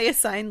 Remember when they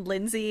assigned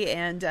Lindsay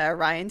and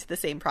Ryan to the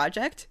same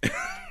project?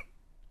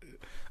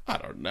 I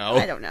don't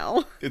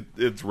know.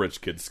 It's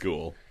rich kid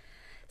school.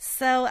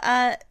 So,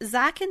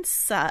 Zach and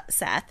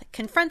Seth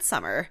confront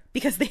Summer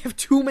because they have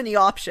too many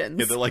options.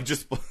 Yeah, they're like,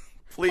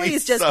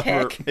 Please just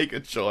Summer, pick. Make a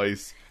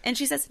choice. And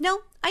she says,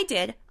 no, I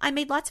did. I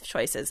made lots of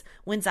choices.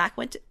 When Seth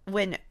went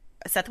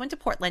to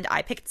Portland,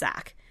 I picked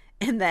Zach.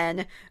 And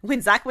then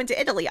when Zach went to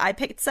Italy, I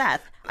picked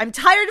Seth. I'm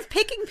tired of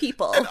picking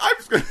people. And I'm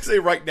just going to say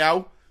right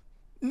now,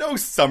 no,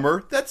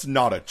 Summer, that's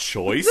not a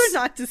choice.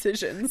 They're not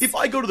decisions. If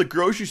I go to the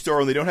grocery store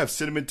and they don't have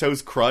Cinnamon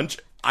Toast Crunch,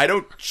 I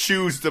don't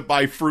choose to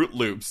buy Fruit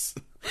Loops.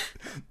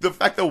 The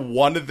fact that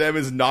one of them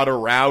is not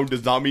around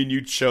does not mean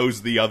you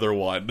chose the other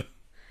one.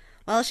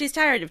 Well, she's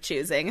tired of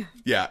choosing.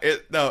 Yeah,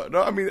 no.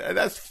 I mean,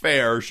 that's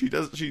fair. She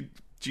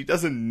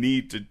doesn't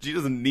need to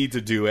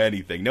do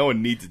anything. No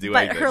one needs to do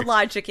anything. But her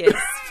logic is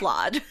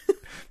flawed.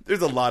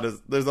 There's a lot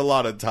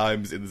of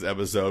times in this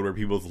episode where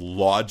people's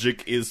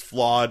logic is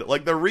flawed.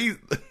 Like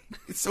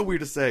it's so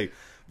weird to say.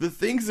 The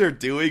things they're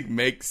doing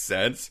make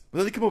sense, but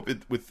then they come up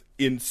with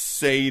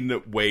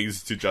insane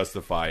ways to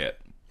justify it.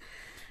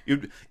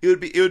 It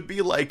would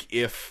be like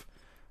if,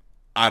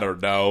 I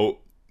don't know,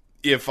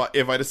 if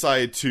I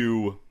decided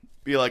to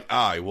be like,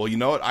 well, you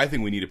know what? I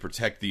think we need to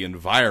protect the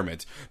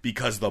environment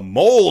because the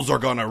moles are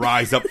going to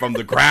rise up from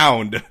the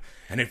ground.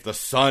 And if the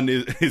sun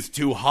is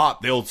too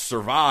hot, they'll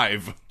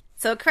survive.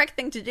 So a correct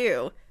thing to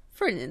do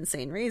for an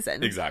insane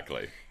reason.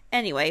 Exactly.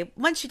 Anyway,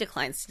 once she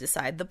declines to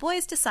decide, the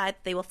boys decide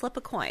that they will flip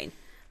a coin.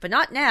 But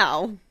not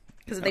now.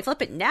 Because if they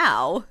flip it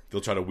now...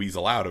 they'll try to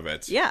weasel out of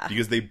it. Yeah.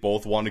 Because they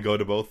both want to go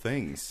to both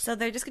things. So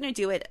they're just going to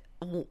do it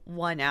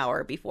 1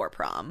 hour before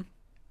prom.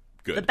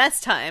 Good. The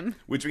best time.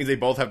 Which means they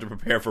both have to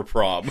prepare for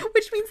prom.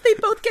 Which means they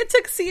both get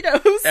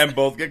tuxedos. And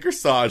both get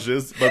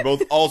corsages, but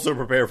both also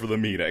prepare for the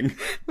meeting.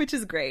 Which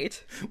is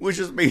great. Which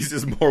just makes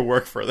this more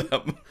work for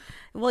them.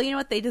 Well, you know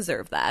what? They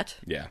deserve that.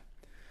 Yeah.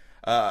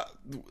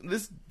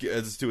 This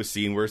gets to a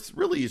scene where it's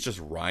just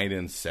Ryan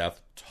and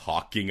Seth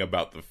talking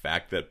about the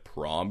fact that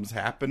prom's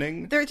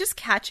happening. They're just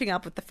catching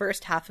up with the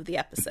first half of the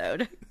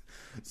episode.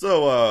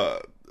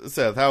 So,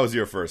 Seth, how was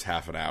your first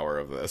half an hour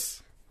of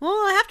this? Well,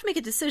 I have to make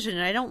a decision,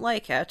 and I don't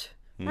like it.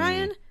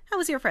 Ryan, how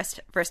was your first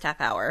half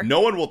hour?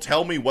 No one will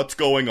tell me what's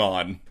going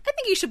on. I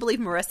think you should believe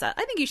Marissa.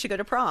 I think you should go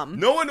to prom.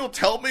 No one will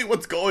tell me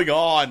what's going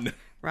on.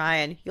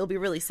 Ryan, you'll be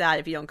really sad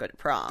if you don't go to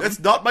prom. That's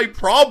not my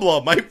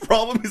problem. My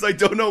problem is I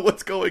don't know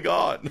what's going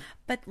on.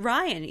 But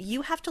Ryan,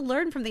 you have to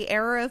learn from the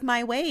error of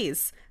my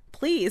ways.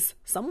 Please,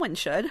 someone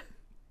should.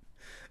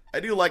 I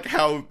do like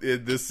how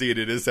in this scene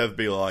it is Seth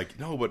being like,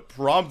 no, but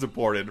prom's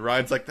important.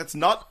 Ryan's like, that's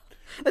not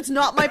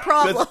my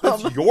problem.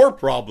 That's your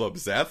problem,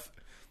 Seth.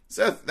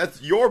 Seth,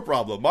 that's your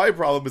problem. My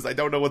problem is I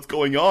don't know what's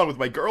going on with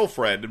my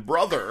girlfriend and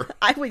brother.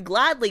 I would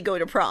gladly go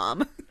to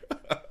prom.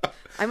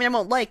 I mean, I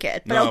won't like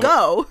it, but I'll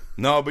go.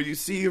 No, but you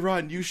see,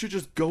 Ryan, you should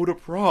just go to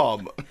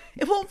prom.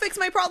 It won't fix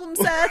my problem,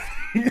 Seth.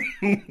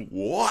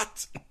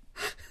 What?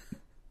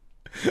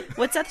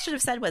 What Seth should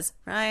have said was,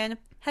 Ryan,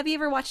 have you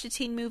ever watched a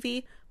teen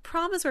movie?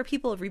 Prom is where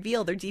people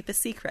reveal their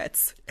deepest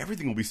secrets.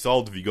 Everything will be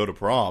solved if you go to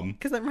prom.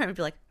 Because then Ryan would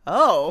be like,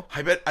 oh.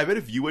 I bet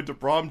if you went to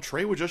prom,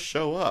 Trey would just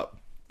show up.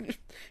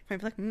 I'd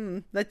be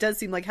like, that does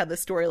seem like how the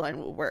storyline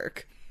will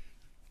work.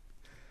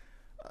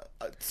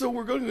 So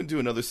we're going to do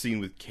another scene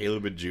with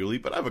Caleb and Julie,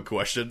 but I have a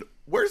question.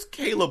 Where's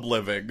Caleb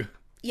living?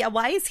 Yeah,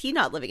 why is he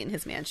not living in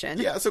his mansion?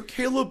 Yeah, so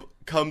Caleb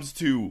comes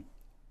to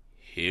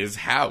his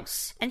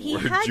house, and he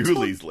where had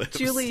Julie's told lives.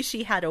 Julie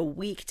she had a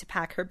week to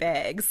pack her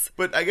bags.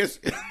 But I guess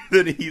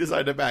then he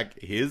decided to pack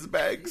his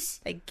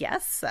bags? I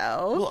guess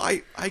so.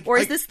 Well, Or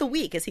is this the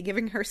week? Is he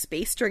giving her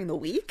space during the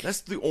week?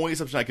 That's the only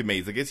assumption I can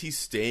make. I guess he's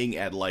staying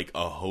at, like,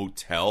 a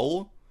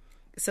hotel.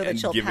 So that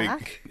she'll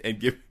pack? And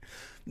give...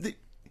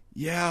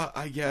 Yeah,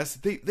 I guess.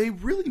 They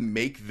really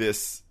make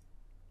this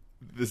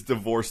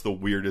divorce the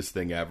weirdest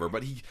thing ever.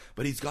 But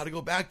he's got to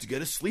go back to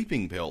get his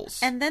sleeping pills.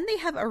 And then they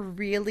have a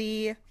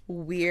really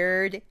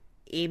weird,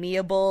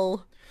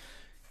 amiable,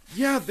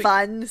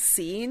 fun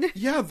scene.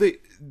 Yeah,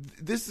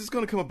 this is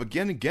going to come up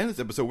again and again in this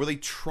episode where they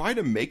try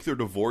to make their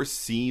divorce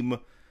seem...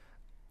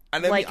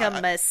 like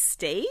a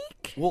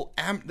mistake? Well,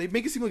 they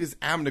make it seem like it's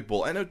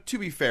amicable. And to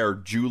be fair,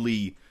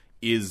 Julie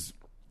is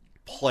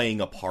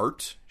playing a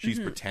part. She's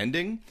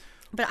pretending.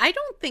 But I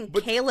don't think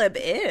Caleb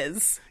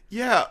is.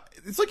 Yeah,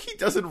 it's like he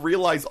doesn't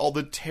realize all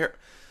the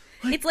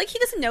it's like he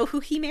doesn't know who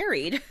he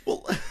married.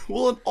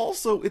 Well, and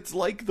also, it's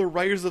like the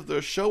writers of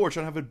the show are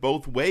trying to have it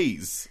both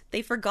ways.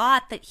 They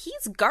forgot that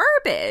he's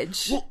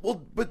garbage.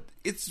 Well, but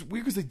it's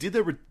weird because they did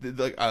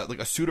that like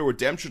a pseudo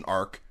redemption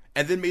arc,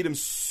 and then made him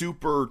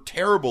super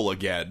terrible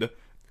again.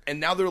 And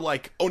now they're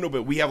like, oh no,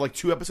 but we have like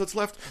 2 episodes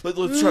left. Let's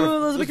try to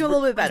let's make it a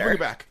little bit better. Let's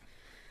bring it back.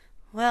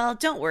 Well,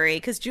 don't worry,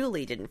 because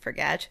Julie didn't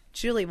forget.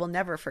 Julie will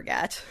never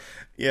forget.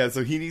 Yeah,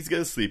 so he needs to get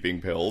his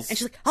sleeping pills. And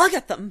she's like, I'll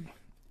get them.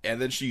 And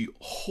then she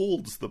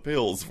holds the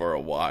pills for a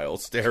while,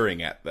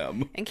 staring at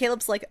them. And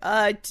Caleb's like,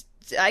 I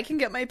can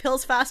get my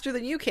pills faster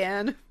than you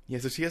can. Yeah,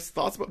 so she has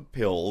thoughts about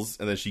pills,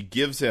 and then she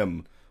gives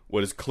him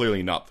what is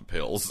clearly not the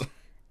pills.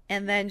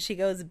 And then she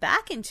goes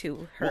back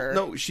into her...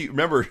 Well, no, she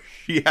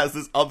has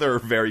this other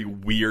very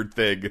weird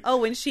thing. Oh,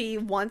 when she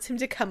wants him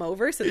to come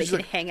over so they can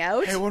hang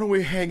out? Hey, why don't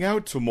we hang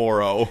out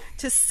tomorrow?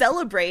 To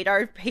celebrate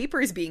our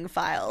papers being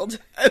filed.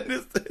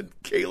 And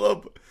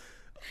Caleb...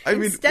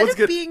 Instead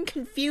of being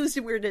confused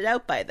and weirded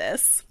out by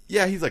this.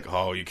 Yeah, he's like,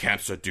 oh, you can't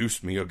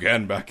seduce me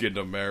again back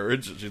into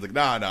marriage. And she's like,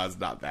 no, it's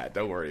not that.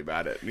 Don't worry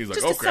about it. And he's like,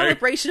 okay. Just a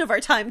celebration of our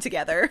time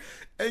together.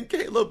 And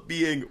Caleb,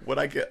 being what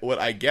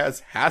I guess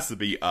has to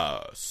be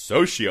a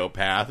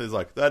sociopath, is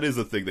like, that is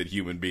a thing that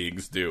human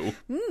beings do.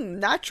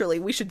 Naturally,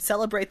 we should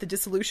celebrate the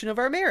dissolution of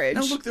our marriage.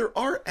 Now, look, there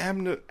are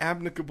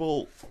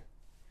amicable...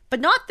 But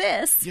not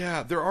this.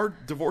 Yeah, there are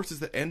divorces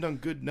that end on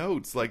good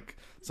notes. Like,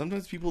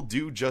 sometimes people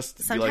do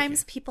just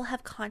Sometimes people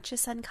have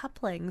conscious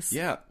uncouplings.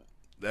 Yeah,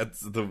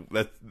 that's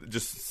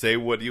just say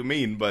what you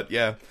mean, but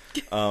yeah.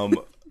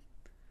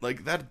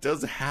 Like, that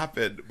does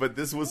happen, but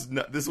this was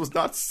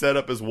not set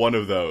up as one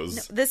of those.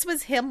 No, this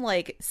was him,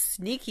 like,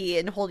 sneaky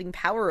and holding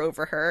power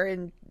over her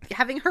and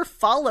having her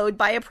followed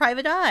by a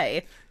private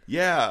eye.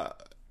 Yeah.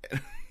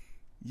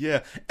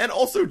 Yeah, and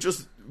also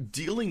just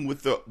dealing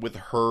with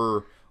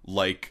her,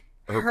 like...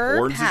 her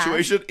porn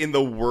situation in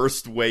the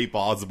worst way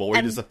possible.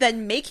 And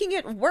then making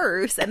it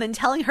worse, and then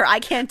telling her, I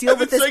can't deal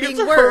with this being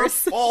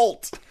worse. Her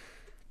fault.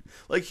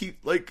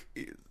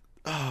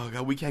 Oh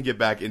god, we can't get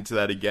back into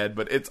that again,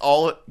 but it's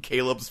all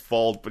Caleb's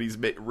fault, but he's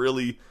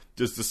really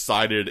just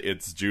decided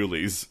it's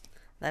Julie's.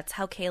 That's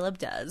how Caleb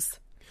does.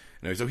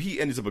 Anyway, so he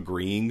ends up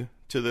agreeing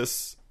to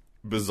this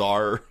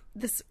bizarre...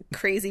 this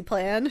crazy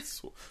plan.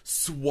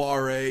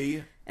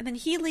 Soiree. And then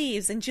he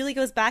leaves, and Julie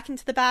goes back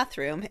into the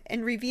bathroom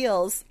and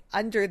reveals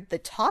under the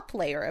top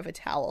layer of a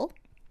towel.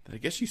 I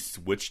guess she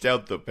switched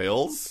out the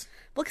pills?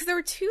 Well, because there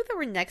were 2 that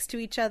were next to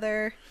each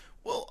other.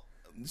 Well,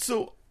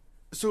 so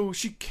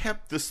she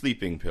kept the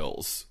sleeping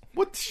pills.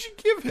 What did she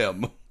give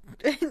him?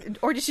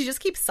 Or did she just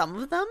keep some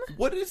of them?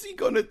 What is he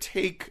going to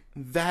take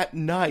that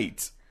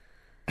night?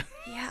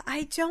 Yeah,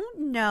 I don't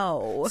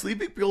know.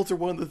 Sleeping pills are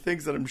one of the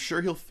things that I'm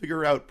sure he'll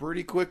figure out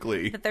pretty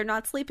quickly. That they're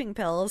not sleeping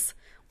pills.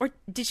 Or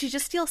did she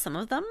just steal some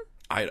of them?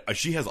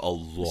 She has a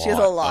lot. She has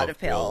a lot of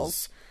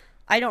pills.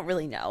 I don't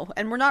really know,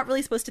 and we're not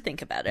really supposed to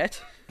think about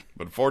it.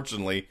 But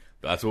fortunately,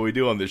 that's what we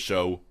do on this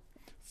show.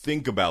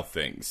 Think about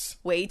things.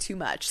 Way too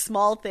much.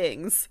 Small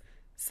things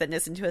send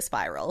us into a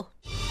spiral.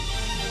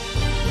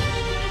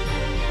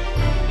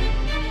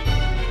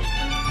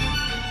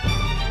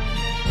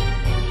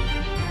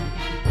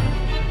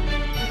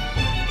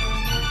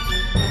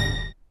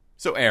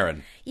 So,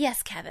 Aaron.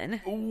 Yes,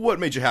 Kevin. What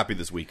made you happy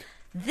this week?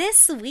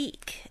 This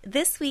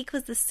week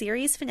was the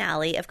series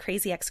finale of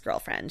Crazy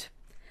Ex-Girlfriend.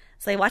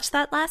 So I watched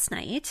that last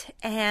night,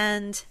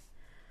 and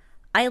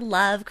I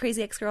love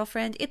Crazy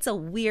Ex-Girlfriend. It's a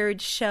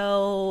weird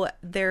show.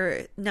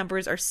 Their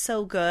numbers are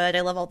so good.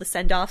 I love all the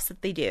send-offs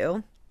that they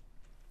do.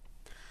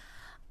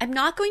 I'm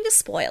not going to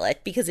spoil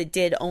it because it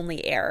did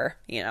only air,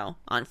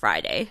 on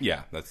Friday.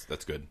 Yeah,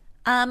 that's good.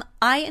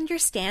 I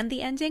understand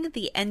the ending.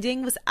 The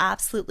ending was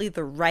absolutely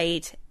the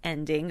right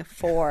ending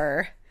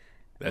for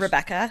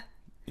Rebecca.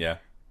 Yeah.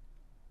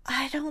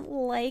 I don't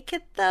like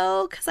it,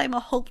 though, because I'm a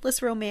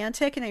hopeless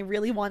romantic and I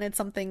really wanted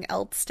something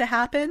else to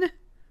happen.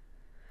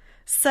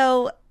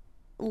 So,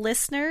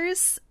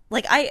 listeners,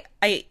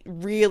 I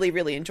really,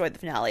 really enjoyed the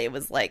finale. It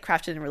was,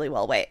 crafted in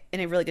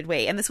a really good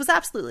way. And this was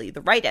absolutely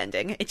the right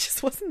ending. It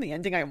just wasn't the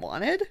ending I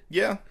wanted.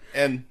 Yeah,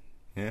 and,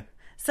 yeah.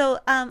 So,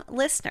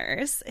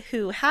 listeners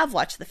who have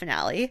watched the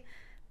finale,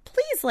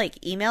 please,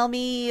 email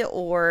me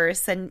or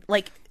send,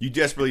 You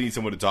desperately need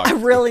someone to talk to. I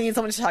really need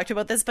someone to talk to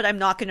about this, but I'm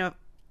not going to...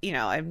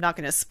 I'm not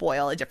going to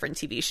spoil a different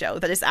TV show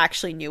that is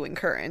actually new and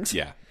current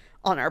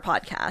on our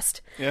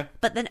podcast. Yeah.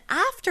 But then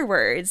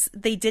afterwards,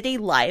 they did a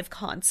live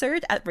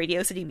concert at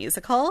Radio City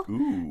Music Hall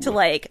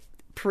to,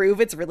 prove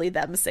it's really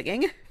them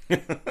singing. All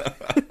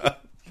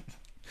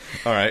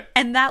right.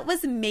 And that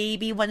was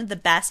maybe one of the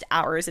best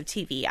hours of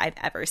TV I've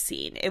ever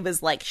seen. It was,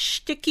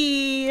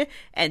 shticky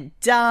and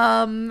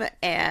dumb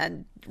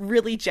and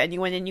really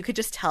genuine, and you could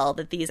just tell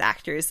that these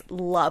actors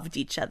loved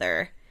each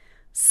other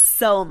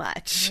so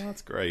much. Oh,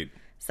 that's great.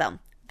 So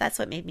that's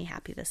what made me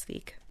happy this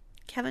week.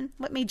 Kevin,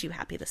 what made you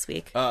happy this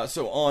week?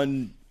 So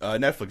on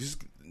Netflix,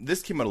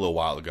 this came out a little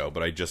while ago,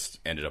 but I just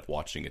ended up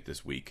watching it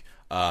this week.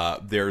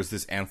 There's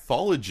this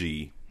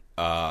anthology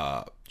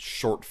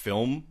short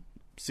film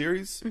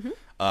series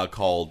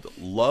called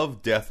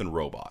Love, Death, and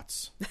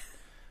Robots.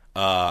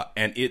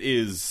 And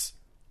it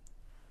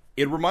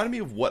reminded me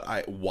of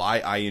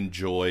why I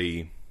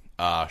enjoy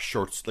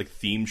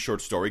themed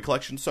short story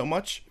collections so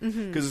much.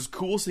 Because it's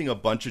cool seeing a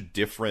bunch of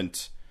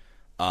different...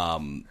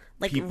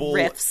 people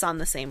riffs on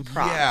the same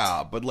prompt.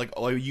 Yeah, but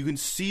you can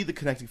see the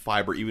connecting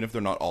fiber even if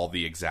they're not all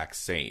the exact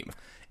same.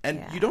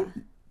 And you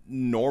don't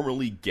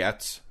normally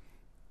get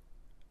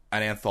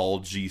an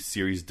anthology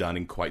series done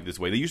in quite this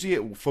way. They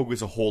usually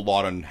focus a whole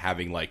lot on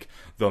having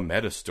the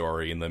meta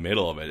story in the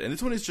middle of it. And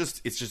this one is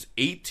just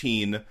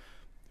 18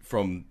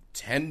 from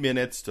 10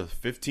 minutes to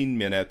 15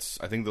 minutes.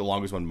 I think the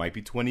longest one might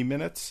be 20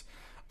 minutes.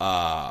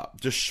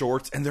 Just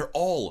shorts, and they're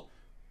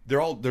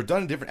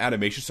done in different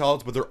animation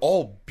styles, but they're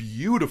all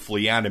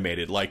beautifully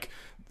animated.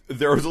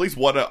 There was at least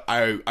one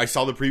I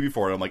saw the preview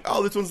for it. I'm like,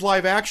 oh, this one's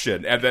live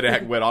action, and then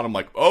it went on. I'm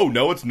like, oh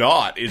no, it's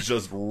not. It's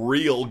just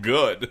real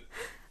good.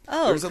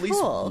 Oh, there's at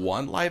least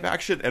one live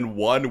action and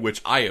one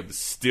which I am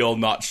still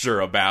not sure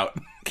about.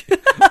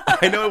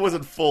 I know it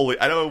wasn't fully.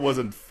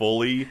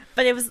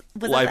 But it was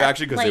live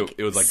action because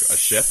it was a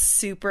ship.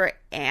 Super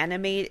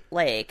animate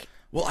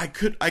Well, I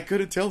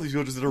couldn't tell. These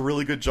people just did a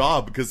really good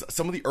job because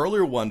some of the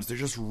earlier ones, they're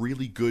just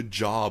really good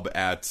job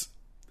at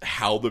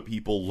how the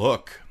people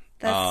look.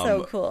 That's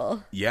so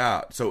cool.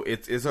 Yeah. So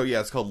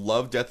it's called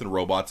Love, Death, and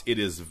Robots. It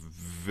is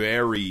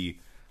very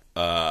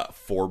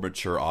for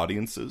mature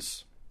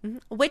audiences,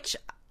 which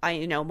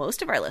I know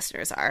most of our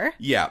listeners are.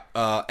 Yeah.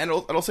 And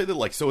I'll say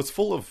that so it's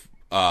full of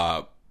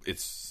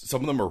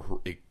some of them are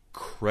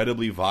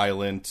incredibly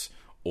violent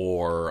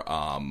or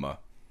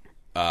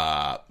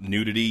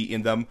nudity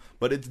in them,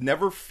 but it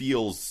never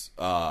feels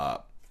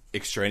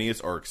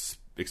extraneous or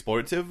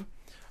exploitative.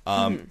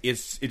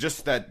 It's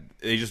just that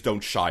they just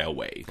don't shy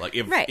away.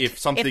 If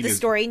something if the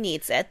story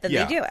needs it, then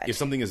they do it. If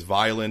something is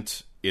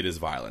violent, it is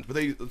violent. But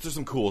there's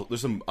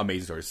some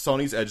amazing stories.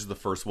 Sonny's Edge is the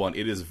first one.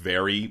 It is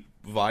very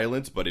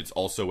violent, but it's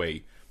also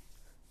a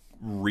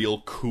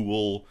real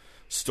cool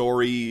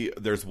story.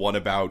 There's one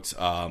about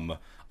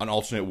an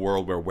alternate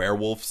world where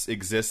werewolves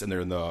exist and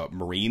they're in the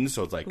Marines,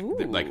 so it's like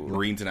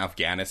Marines in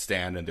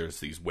Afghanistan and there's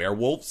these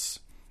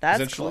werewolves. That's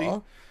essentially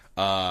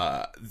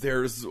cool.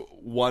 There's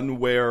one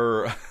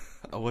where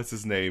what's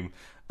his name?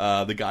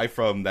 The guy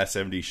from that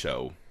 70s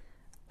show.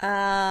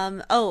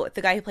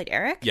 The guy who played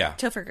Eric? Yeah.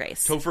 Topher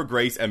Grace. Topher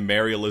Grace and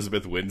Mary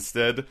Elizabeth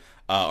Winstead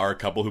are a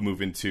couple who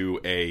move into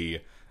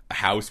a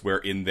house where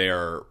in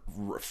their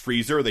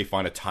freezer they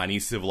find a tiny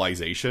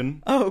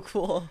civilization. Oh,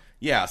 cool.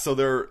 Yeah, so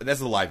that's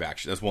the live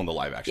action. That's one of the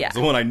live actions. Yeah.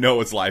 The one I know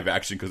it's live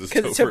action because it's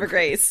Topher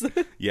Grace.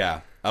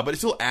 Yeah, but it's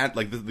still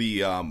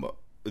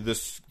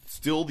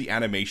still the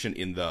animation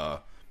in the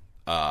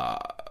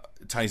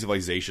tiny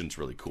civilization is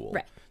really cool.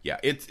 Right. Yeah,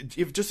 if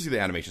just to see the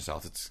animation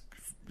styles, it's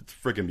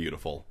freaking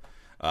beautiful.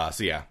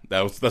 So yeah,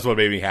 that's what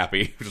made me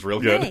happy, which is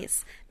real good.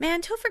 Nice.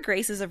 Man, Topher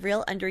Grace is a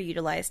real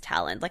underutilized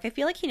talent. I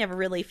feel like he never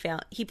really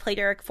he played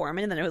Eric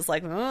Foreman, and then it was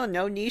like, oh,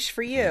 no niche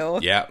for you.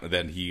 Yeah, and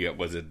then he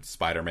was in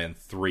Spider-Man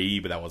 3,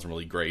 but that wasn't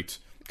really great.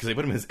 Because they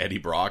put him as Eddie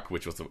Brock,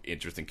 which was an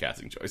interesting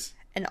casting choice.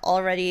 And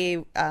already,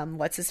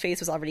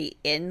 what's-his-face was already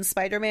in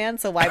Spider-Man,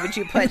 so why would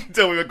you put...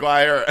 Tobey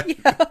Maguire.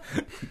 Yeah.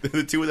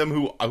 The two of them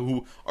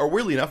who are,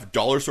 weirdly enough,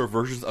 dollar store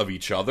versions of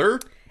each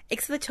other.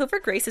 Except that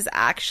Topher Grace is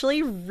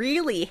actually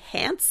really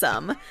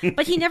handsome,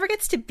 but he never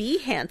gets to be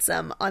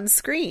handsome on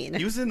screen.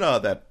 He was in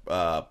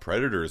that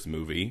Predators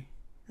movie.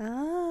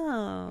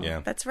 Oh,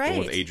 Yeah, that's the right.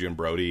 one with Adrian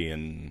Brody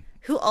and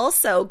who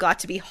also got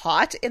to be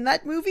hot in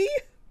that movie.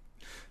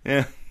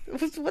 yeah.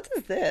 What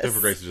is this?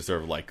 Topher Grace is just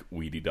sort of like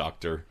weedy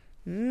doctor.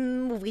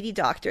 Weedy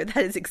doctor.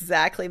 That is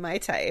exactly my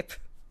type.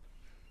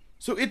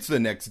 So it's the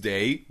next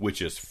day,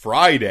 which is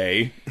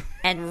Friday.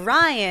 And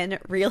Ryan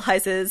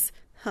realizes,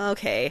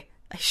 okay,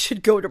 I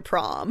should go to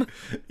prom.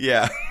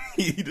 Yeah,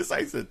 he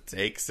decides to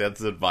take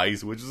Seth's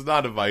advice, which is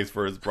not advice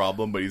for his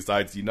problem, but he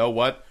decides, you know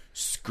what?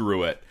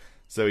 Screw it.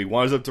 So he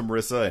wanders up to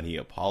Marissa and he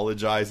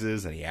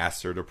apologizes and he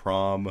asks her to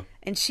prom.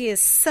 And she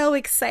is so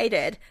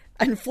excited.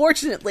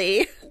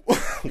 Unfortunately,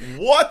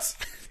 What?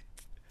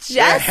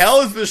 The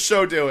hell is this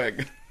show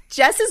doing?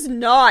 Jess is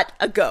not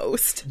a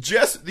ghost.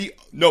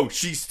 No,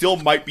 she still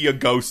might be a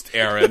ghost,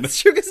 Aaron.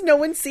 It's true because no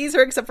one sees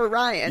her except for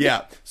Ryan.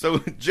 Yeah, so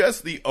Jess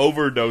the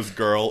overdose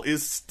girl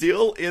is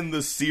still in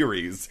the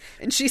series.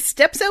 And she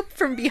steps out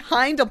from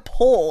behind a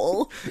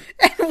pole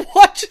and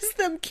watches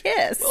them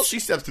kiss. Well, she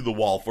steps through the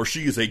wall, for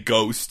she is a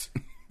ghost.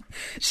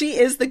 She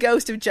is the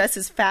ghost of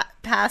Jess's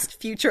past,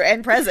 future,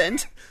 and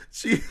present.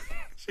 She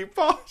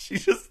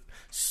just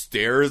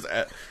stares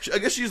at... I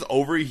guess she just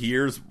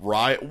overhears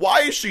Ryan.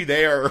 Why is she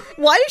there?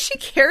 Why does she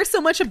care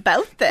so much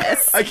about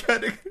this? I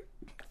kind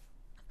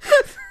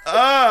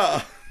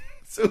of...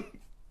 So...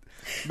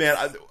 Man,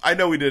 I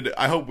know we did...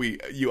 I hope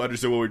you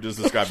understood what we were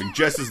just describing.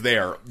 Jess is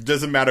there.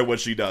 Doesn't matter what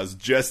she does.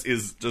 Jess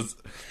is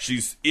just...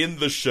 She's in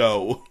the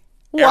show.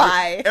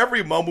 Why?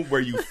 Every moment where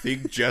you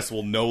think Jess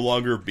will no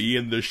longer be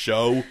in the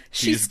show,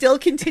 she still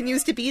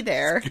continues to be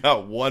there.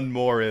 Got one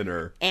more in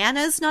her.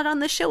 Anna's not on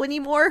the show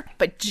anymore,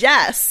 but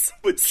Jess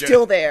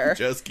still there.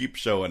 Jess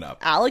keeps showing up.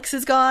 Alex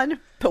is gone,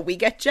 but we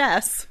get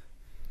Jess.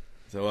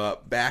 So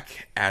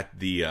back at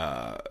the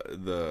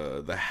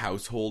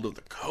household of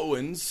the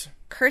Coens,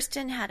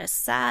 Kirsten had a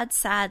sad,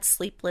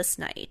 sleepless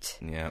night.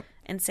 Yeah.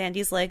 And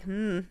Sandy's like,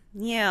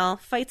 yeah,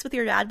 fights with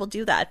your dad will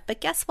do that. But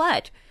guess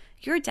what?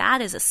 Your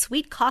dad is a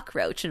sweet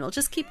cockroach and will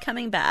just keep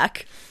coming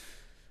back.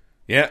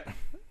 Yeah.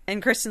 And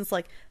Kirsten's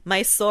like,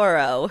 my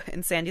sorrow.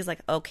 And Sandy's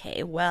like,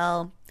 okay,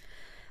 well,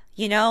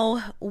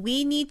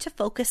 we need to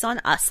focus on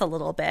us a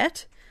little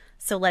bit.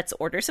 So let's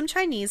order some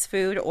Chinese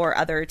food or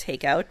other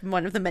takeout,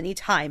 one of the many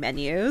Thai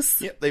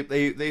menus. Yeah,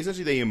 they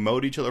essentially they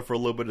emote each other for a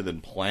little bit and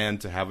then plan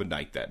to have a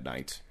night that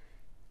night.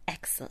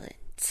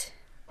 Excellent.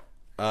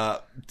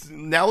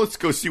 Now let's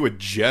go see what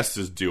Jess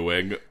is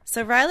doing.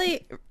 So Ryan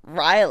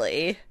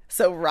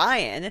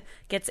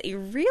gets a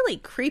really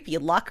creepy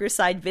locker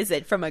side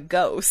visit from a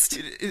ghost.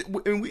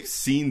 And we've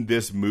seen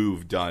this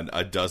move done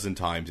a dozen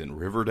times in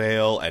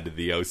Riverdale and in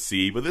the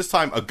OC, but this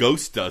time a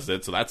ghost does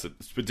it, so that's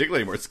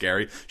particularly more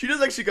scary. She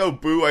does actually go,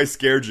 boo, I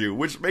scared you,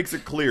 which makes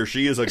it clear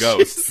she is a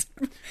ghost.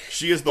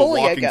 She is the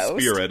walking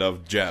spirit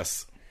of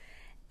Jess.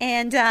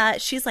 And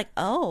she's like,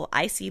 oh,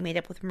 I see you made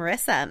up with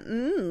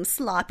Marissa.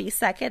 Sloppy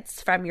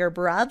seconds from your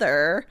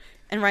brother.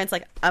 And Ryan's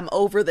like, I'm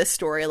over this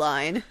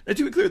storyline. And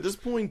to be clear, at this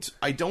point,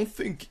 I don't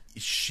think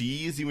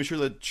she's even sure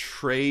that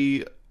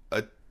Trey,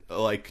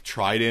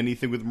 tried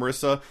anything with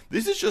Marissa.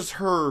 This is just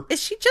her...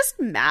 Is she just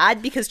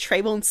mad because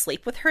Trey won't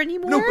sleep with her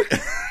anymore? No, but...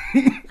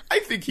 I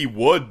think he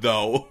would,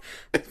 though.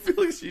 I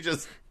feel like she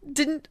just...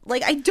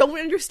 I don't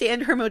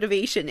understand her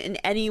motivation in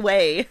any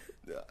way.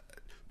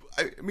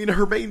 I mean,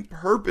 her main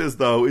purpose,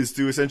 though, is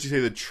to essentially say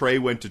that Trey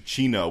went to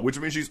Chino, which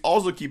means she's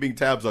also keeping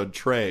tabs on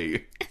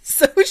Trey.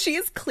 So she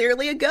is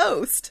clearly a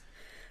ghost.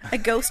 A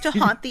ghost to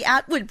haunt the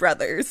Atwood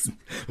brothers.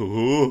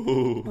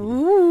 Ooh.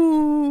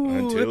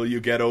 Until you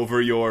get over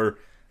your...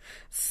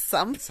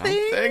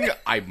 Something?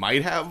 I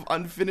might have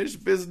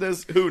unfinished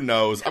business. Who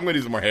knows? I'm going to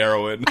do some more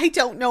heroin. I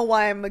don't know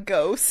why I'm a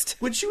ghost.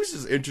 When she was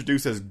just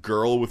introduced as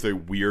girl with a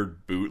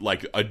weird boot,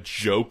 like a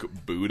joke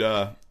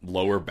Buddha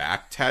lower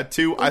back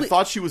tattoo, I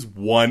thought she was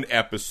one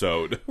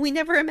episode. We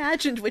never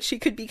imagined what she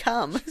could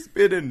become. She's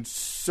been in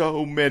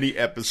so many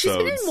episodes. She's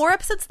been in more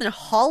episodes than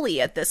Holly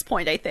at this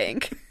point, I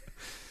think.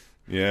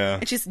 Yeah.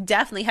 And she's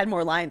definitely had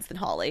more lines than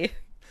Holly.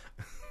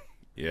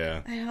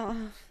 Yeah.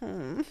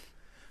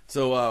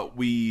 So,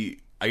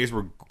 I guess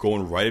we're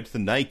going right up to the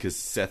night because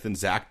Seth and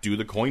Zach do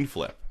the coin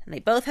flip. And they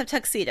both have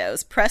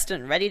tuxedos, pressed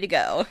and ready to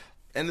go.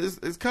 And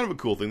it's kind of a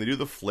cool thing. They do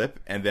the flip,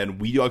 and then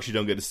we actually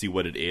don't get to see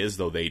what it is,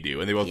 though they do.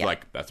 And they both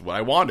like, that's what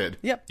I wanted.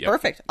 Yep.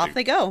 Perfect. Off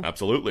they go.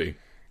 Absolutely.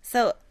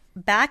 So,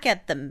 back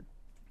at the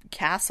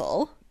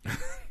castle,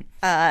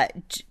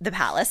 the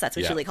palace, that's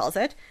what Julie calls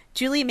it,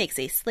 Julie makes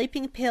a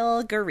sleeping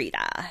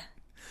pill-gerita.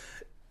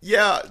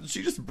 Yeah,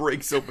 she just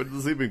breaks open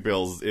the sleeping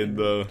pills in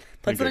the...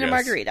 Puts them in a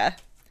margarita.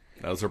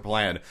 That was her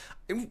plan.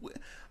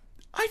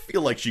 I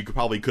feel like she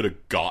probably could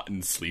have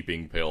gotten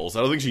sleeping pills.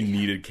 I don't think she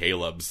needed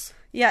Caleb's.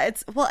 Yeah,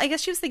 I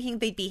guess she was thinking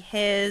they'd be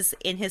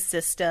in his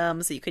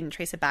system, so you couldn't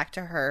trace it back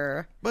to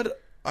her.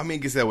 But, I mean,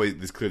 I guess that way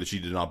it's clear that she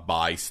did not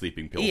buy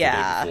sleeping pills the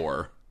day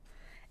before.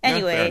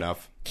 Anyway, fair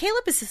enough.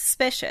 Caleb is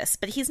suspicious,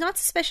 but he's not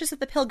suspicious of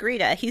the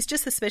Pill-gerita. He's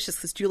just suspicious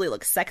because Julie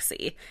looks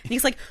sexy. And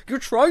he's like, you're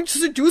trying to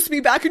seduce me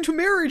back into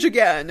marriage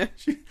again.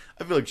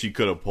 I feel like she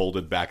could have pulled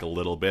it back a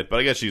little bit, but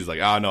I guess she's like,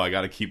 oh no, I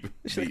gotta keep...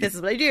 She's like, this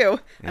is what I do.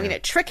 I'm going to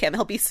trick him.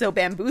 He'll be so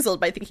bamboozled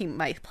by thinking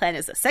my plan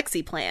is a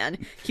sexy plan.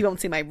 He won't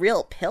see my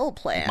real pill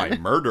plan. My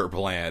murder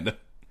plan.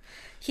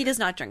 He does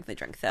not drink the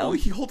drink, though. Oh,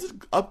 he holds it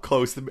up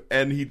close,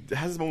 and he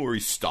has this moment where he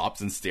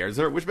stops and stares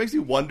at her, which makes me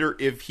wonder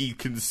if he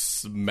can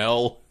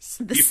smell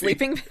the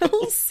sleeping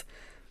pills?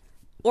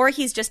 Or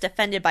he's just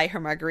offended by her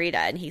margarita,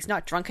 and he's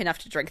not drunk enough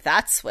to drink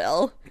that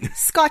swill.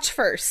 Scotch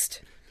first.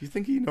 Do you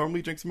think he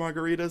normally drinks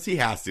margaritas? He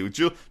has to.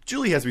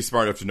 Julie has to be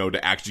smart enough to know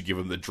to actually give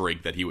him the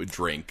drink that he would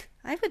drink.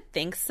 I would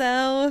think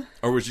so.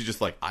 Or was she just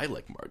like, I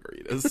like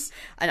margaritas.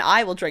 And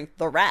I will drink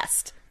the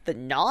rest. The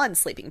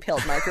non-sleeping pill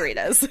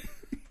margaritas.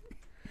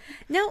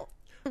 Now,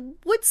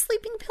 would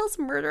sleeping pills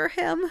murder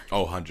him?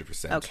 Oh,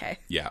 100%. Okay.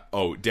 Yeah.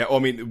 Oh, I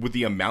mean, with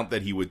the amount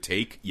that he would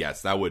take,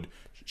 yes, that would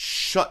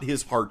shut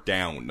his heart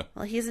down.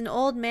 Well, he's an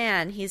old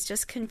man. He's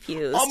just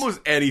confused.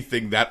 Almost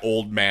anything that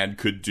old man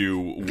could do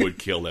would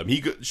kill him.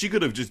 She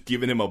could have just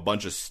given him a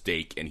bunch of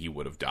steak and he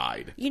would have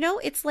died. You know,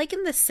 it's like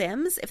in The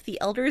Sims. If the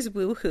elders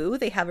woo-hoo,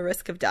 they have a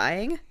risk of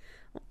dying.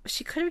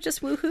 She could have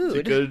just woo-hooed.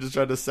 She could have just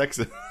tried to sex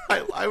him.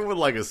 I would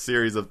like a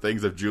series of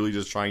things of Julie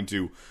just trying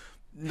to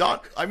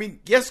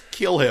yes,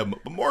 kill him,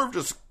 but more of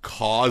just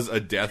cause a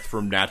death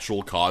from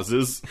natural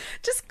causes.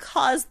 Just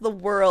cause the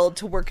world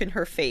to work in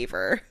her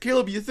favor.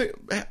 Caleb,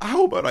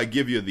 how about I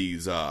give you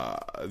these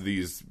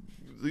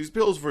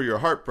pills for your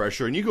heart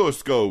pressure, and you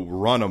go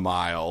run a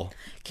mile.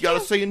 You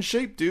gotta stay in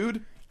shape,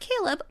 dude.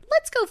 Caleb,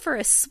 let's go for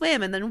a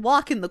swim and then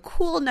walk in the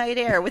cool night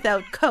air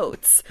without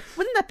coats.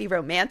 Wouldn't that be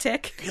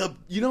romantic? Caleb,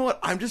 you know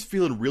what? I'm just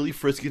feeling really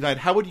frisky tonight.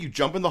 How would you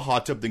jump in the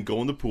hot tub, then go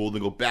in the pool,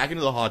 then go back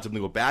into the hot tub,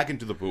 then go back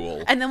into the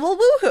pool? And then we'll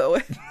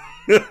woohoo.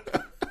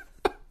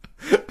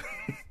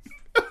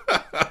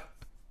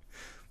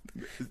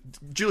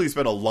 Julie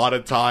spent a lot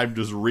of time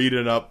just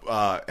reading up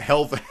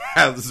health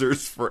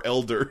hazards for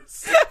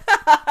elders.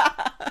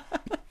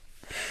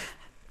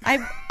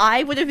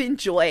 I would have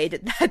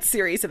enjoyed that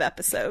series of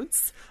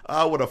episodes.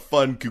 What a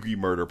fun, kooky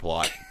murder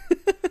plot.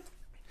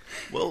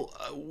 Well,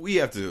 we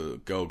have to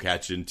go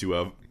catch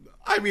into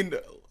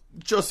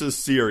just as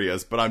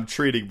serious, but I'm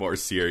treating more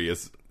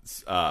serious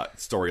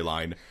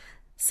storyline.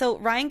 So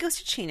Ryan goes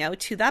to Chino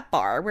to that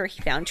bar where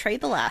he found Trey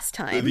the last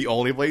time. The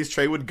only place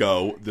Trey would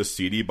go, the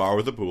seedy bar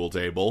with a pool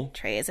table.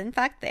 Trey is in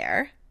fact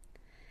there.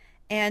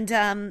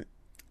 And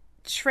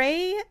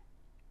Trey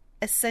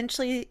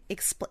essentially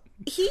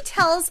Trey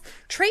tells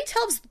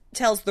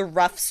the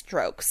rough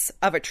strokes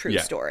of a true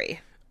story.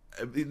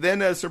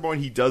 Then at a certain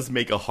point he does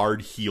make a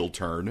hard heel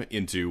turn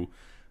into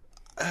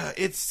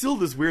it's still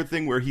this weird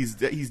thing where he's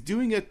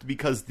doing it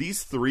because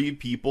these three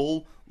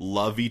people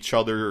love each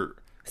other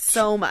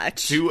so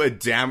much to a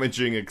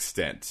damaging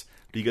extent,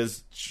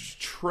 because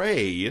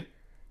Trey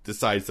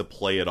decides to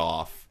play it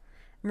off.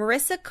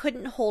 Marissa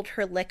couldn't hold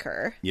her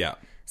liquor. Yeah.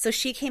 So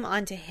she came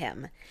on to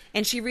him,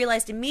 and she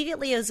realized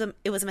immediately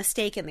it was a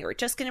mistake, and they were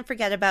just going to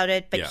forget about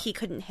it, but he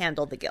couldn't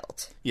handle the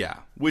guilt. Yeah,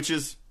 which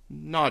is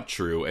not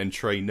true, and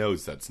Trey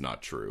knows that's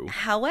not true.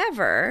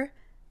 However,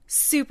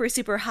 super,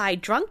 super high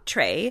drunk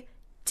Trey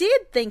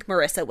did think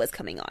Marissa was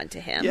coming on to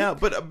him. Yeah,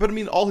 but I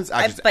mean, all his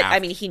actions...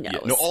 he knows. Yeah,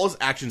 no, all his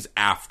actions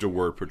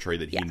afterward portray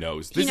that he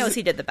knows. He knows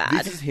he did the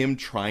bad. This is him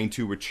trying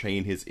to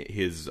retain his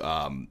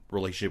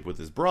relationship with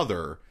his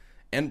brother,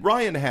 and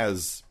Ryan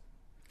has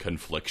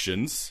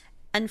conflictions.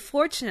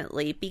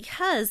 Unfortunately,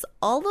 because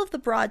all of the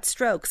broad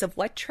strokes of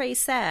what Trey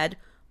said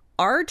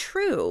are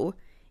true,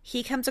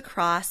 he comes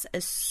across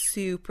as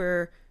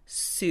super,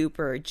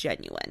 super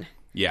genuine.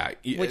 Yeah.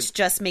 Which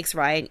just makes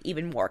Ryan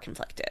even more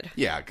conflicted.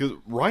 Yeah, because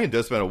Ryan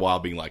does spend a while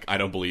being like, I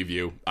don't believe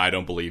you.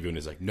 And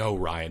he's like, no,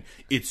 Ryan,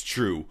 it's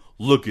true.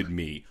 Look at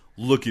me.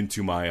 Look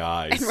into my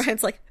eyes. And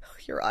Ryan's like, oh,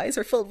 your eyes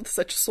are filled with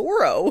such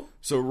sorrow.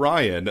 So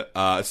Ryan,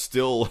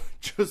 still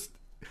just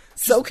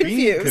so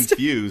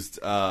confused,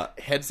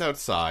 heads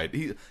outside.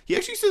 He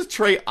actually says,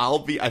 Trey, I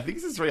think he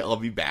says, Trey, I'll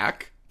be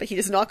back. But he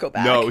does not go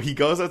back. No, he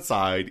goes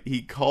outside,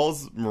 he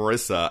calls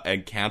Marissa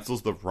and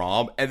cancels the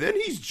prom, and then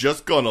he's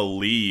just gonna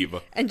leave.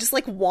 And just,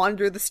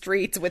 wander the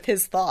streets with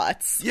his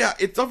thoughts. Yeah,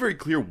 it's not very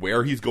clear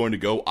where he's going to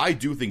go. I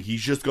do think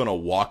he's just gonna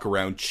walk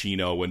around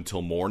Chino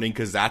until morning,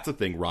 because that's a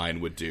thing Ryan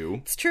would do.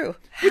 It's true.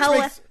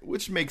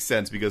 Which makes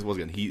sense, because, once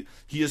again,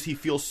 he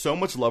feels so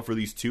much love for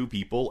these two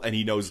people, and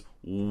he knows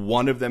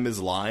one of them is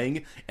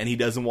lying, and he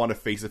doesn't want to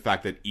face the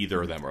fact that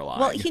either of them are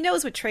lying. Well, he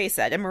knows what Trey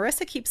said, and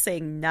Marissa keeps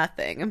saying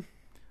nothing.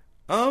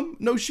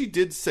 No, she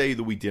did say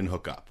that we didn't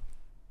hook up.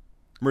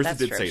 Marissa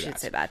did say that. She did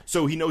say that.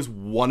 So he knows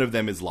one of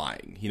them is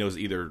lying. He knows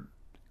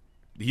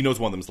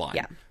one of them's lying.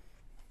 Yeah.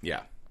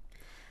 Yeah.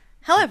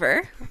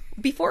 However,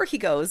 before he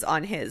goes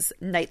on his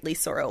nightly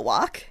sorrow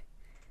walk,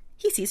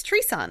 he sees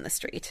Teresa on the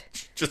street.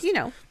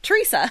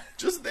 Teresa.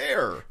 Just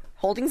there.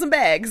 Holding some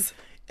bags.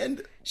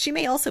 And she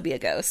may also be a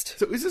ghost.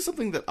 So is this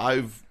something that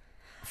I've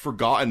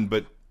forgotten,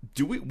 but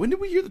When did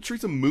we hear that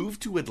Teresa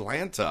moved to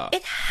Atlanta?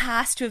 It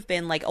has to have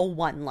been like a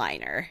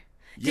one-liner.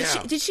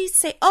 Yeah. Did she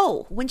say,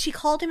 when she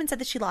called him and said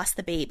that she lost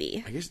the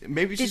baby? I guess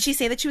maybe Did she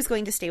say that she was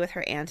going to stay with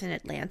her aunt in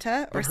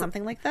Atlanta or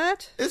something like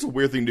that? It's a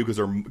weird thing to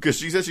do because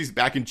she says she's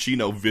back in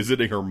Chino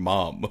visiting her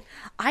mom.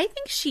 I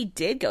think she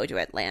did go to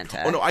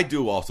Atlanta. Oh no, I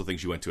do also think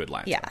she went to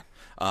Atlanta. Yeah.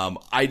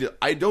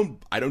 I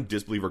don't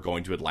disbelieve her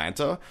going to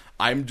Atlanta.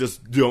 I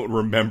just don't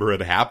remember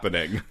it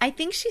happening. I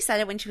think she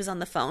said it when she was on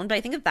the phone, but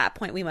I think at that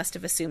point we must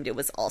have assumed it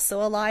was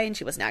also a lie and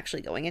she wasn't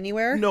actually going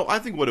anywhere. No, I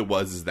think what it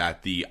was is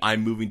that the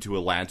I'm moving to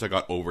Atlanta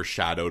got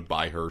overshadowed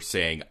by her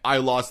saying, I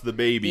lost the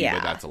baby,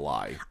 but that's a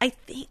lie. I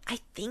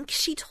think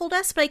she told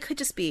us, but I could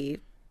just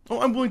be... Oh,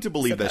 I'm willing to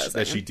believe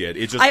that she did.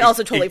 It just, I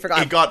also totally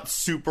forgot. It got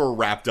super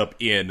wrapped up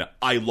in,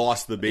 I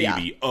lost the baby.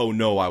 Yeah. Oh,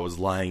 no, I was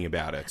lying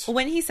about it.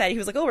 When he said, he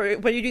was like, what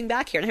are you doing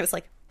back here? And I was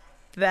like,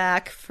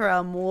 back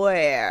from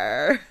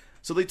where?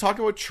 So they talk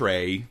about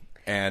Trey,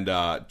 and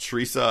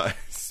Teresa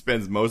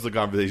spends most of the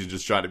conversation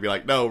just trying to be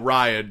like, no,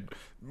 Ryan,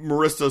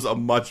 Marissa's a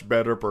much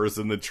better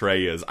person than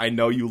Trey is. I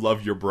know you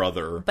love your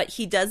brother. But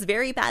he does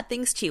very bad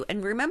things too.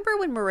 And remember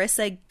when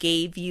Marissa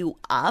gave you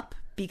up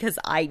because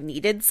I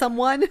needed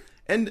someone?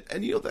 And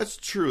that's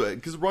true,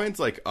 because Ryan's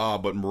like,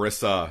 but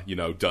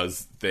Marissa,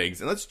 does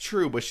things. And that's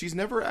true, but she's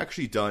never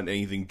actually done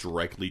anything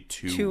directly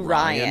to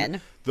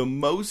Ryan. The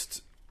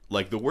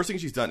worst thing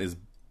she's done is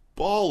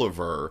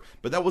Bolivar,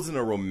 but that wasn't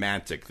a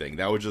romantic thing.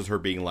 That was just her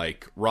being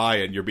like,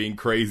 Ryan, you're being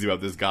crazy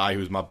about this guy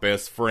who's my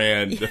best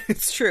friend.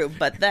 It's true,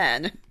 but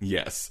then...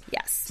 Yes.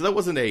 Yes. So that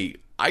wasn't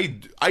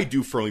I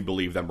do firmly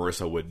believe that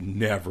Marissa would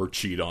never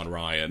cheat on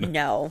Ryan.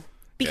 No.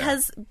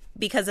 Because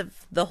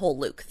of the whole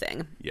Luke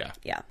thing. Yeah.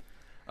 Yeah.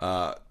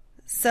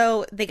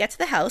 So they get to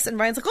the house, and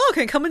Ryan's like,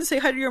 can I come in and say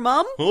hi to your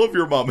mom? I love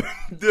your mom.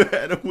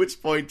 At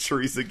which point,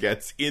 Teresa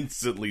gets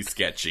instantly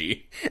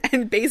sketchy.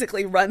 And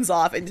basically runs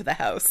off into the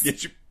house. Yeah,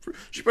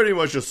 she pretty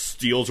much just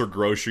steals her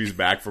groceries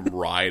back from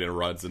Ryan and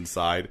runs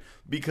inside.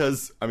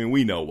 Because,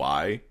 we know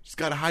why. She's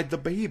got to hide the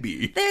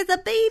baby. There's a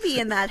baby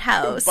in that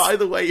house. By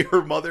the way,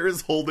 her mother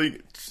is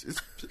holding...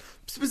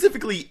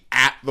 specifically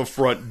at the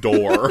front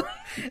door.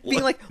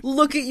 Being like,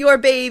 look at your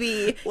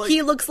baby.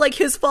 He looks like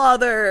his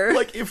father.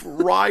 Like, if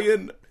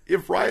Ryan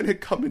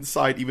had come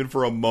inside even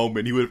for a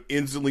moment, he would have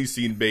instantly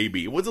seen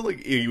baby. It wasn't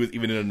like he was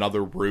even in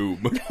another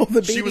room. No,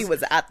 the baby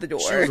was at the door.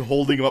 She was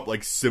holding him up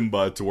like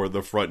Simba toward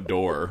the front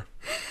door.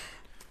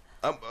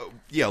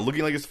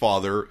 Looking like his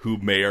father, who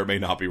may or may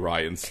not be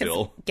Ryan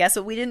still. Guess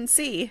what we didn't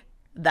see?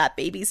 That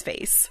baby's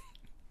face.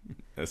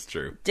 That's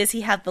true. Does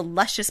he have the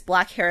luscious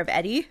black hair of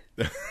Eddie?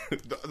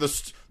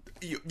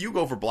 You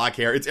go for black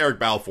hair. It's Eric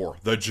Balfour.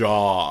 The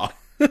jaw.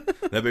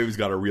 That baby's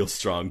got a real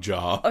strong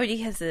jaw. Or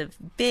he has a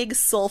big,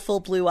 soulful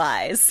blue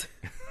eyes.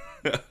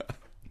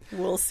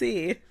 We'll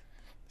see.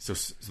 So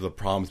the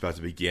prom's about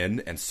to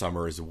begin, and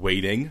Summer is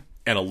waiting,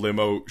 and a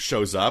limo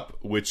shows up,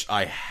 which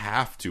I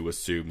have to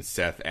assume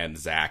Seth and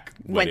Zach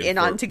went in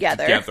on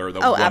together. One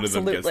absolutely. of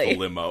them gets the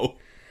limo.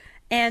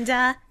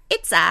 And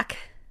it's Zach.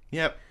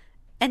 Yep.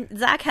 And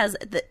Zach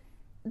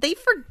they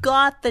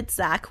forgot that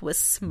Zach was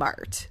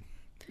smart.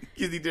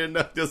 Because he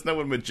doesn't know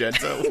what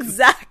magenta was.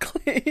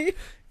 Exactly.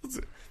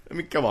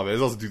 Come on, man.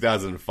 It's also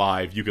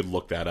 2005. You could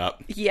look that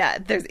up. Yeah,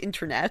 there's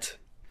internet.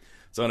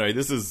 So anyway,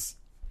 this is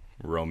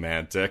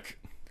romantic.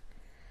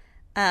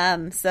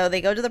 So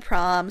they go to the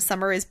prom.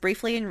 Summer is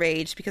briefly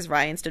enraged because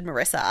Ryan stood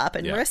Marissa up,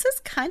 and Marissa's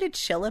kind of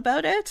chill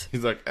about it.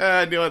 He's like,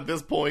 at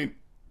this point.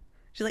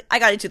 She's like, I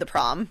got into the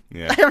prom.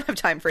 Yeah. I don't have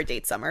time for a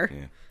date, Summer.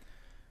 Yeah.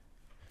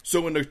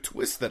 So in a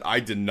twist that I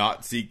did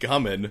not see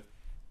coming,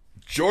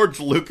 George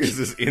Lucas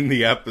is in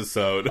the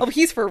episode. Oh,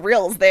 he's for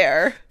reals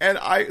there. And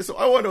I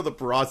want to know the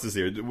process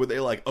here. Were they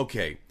like,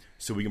 okay,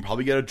 so we can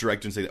probably get a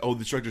director and say,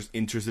 this director's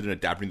interested in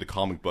adapting the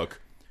comic book.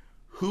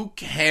 Who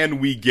can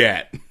we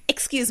get?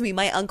 Excuse me,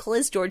 my uncle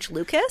is George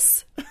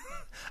Lucas?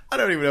 I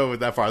don't even know if it was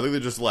that far. I think they're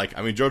just like,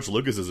 George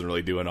Lucas isn't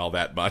really doing all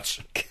that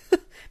much.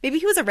 Maybe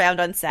he was around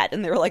on set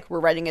and they were like, we're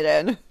writing it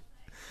in.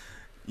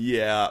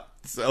 Yeah,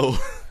 so,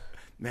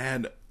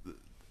 man...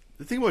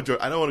 The thing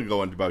about I don't want to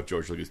go on about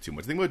George Lucas too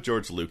much. The thing about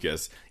George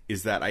Lucas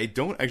is that I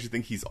don't actually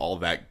think he's all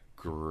that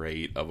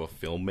great of a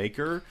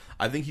filmmaker.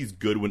 I think he's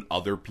good when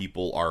other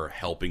people are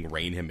helping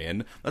rein him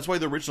in. That's why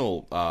the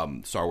original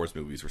Star Wars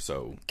movies were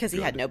so because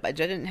he had no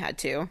budget and had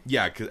to.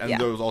 Yeah,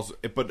 there was also,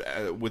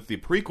 but with the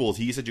prequels,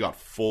 he said you got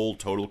full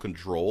total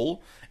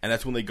control, and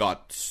that's when they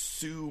got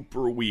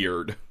super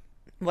weird.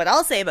 What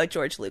I'll say about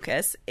George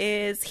Lucas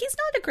is he's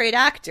not a great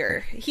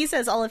actor. He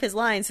says all of his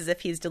lines as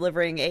if he's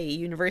delivering a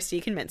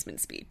university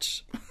commencement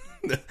speech.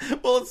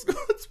 Well,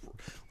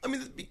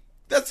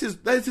 that's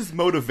his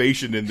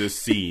motivation in this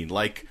scene.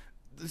 Like,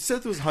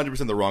 Seth was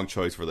 100% the wrong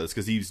choice for this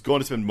because he's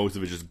going to spend most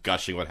of it just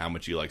gushing about how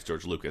much he likes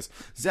George Lucas.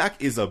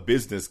 Zach is a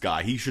business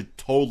guy. He should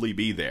totally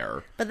be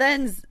there. But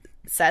then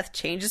Seth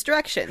changes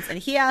directions, and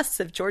he asks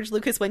if George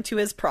Lucas went to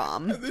his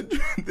prom.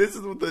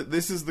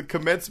 This is the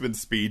commencement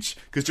speech,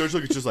 because George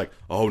Lucas is just like,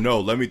 oh no,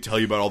 let me tell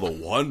you about all the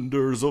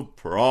wonders of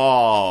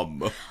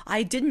prom.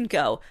 I didn't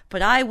go,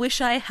 but I wish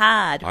I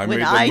had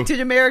when I did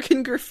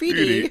American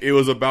Graffiti. It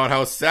was about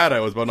how sad I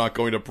was about not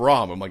going to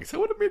prom. I'm like, is that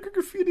what American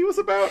Graffiti was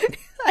about?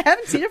 I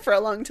haven't seen it for a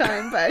long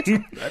time, but...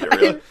 I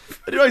didn't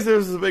realize there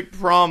was a big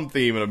prom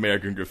theme in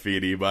American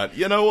Graffiti, but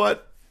you know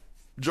what?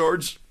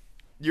 George,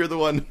 you're the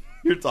one...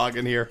 You're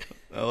talking here.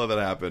 I'll let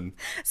that happen.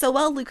 So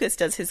while Lucas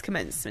does his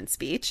commencement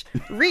speech,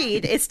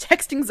 Reed is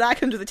texting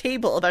Zach under the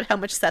table about how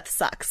much Seth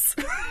sucks.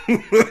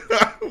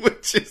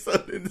 Which is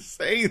an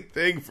insane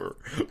thing for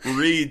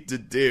Reed to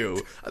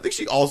do. I think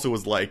she also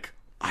was like,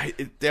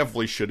 it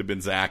definitely should have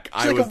been Zach.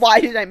 Why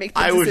did I make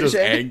the decision? I was just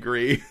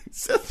angry.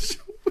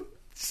 Seth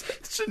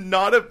should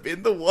not have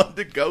been the one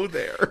to go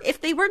there.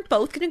 If they weren't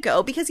both going to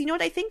go, because you know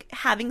what, I think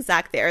having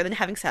Zach there, then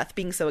having Seth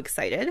being so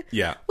excited,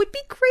 would be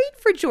great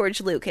for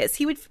George Lucas.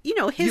 He would,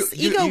 his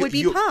ego would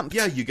be pumped.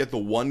 Yeah, you get the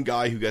one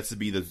guy who gets to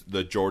be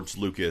the George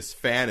Lucas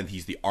fan, and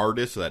he's the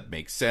artist, so that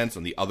makes sense.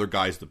 And the other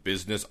guy's the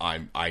business.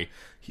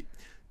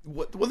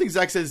 One thing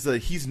Zach says is that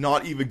he's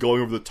not even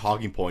going over the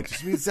talking points.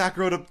 It means Zach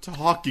wrote up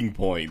talking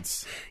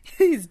points.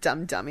 These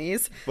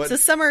dummies. So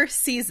Summer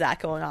sees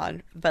Zach going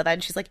on, but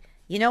then she's like,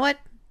 you know what?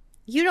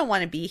 You don't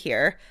want to be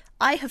here.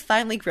 I have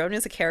finally grown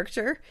as a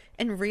character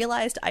and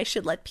realized I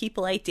should let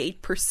people I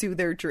date pursue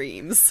their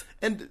dreams.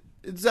 And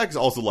Zach's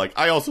also like,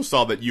 I also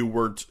saw that you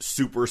weren't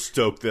super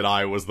stoked that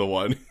I was the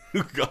one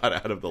who got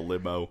out of the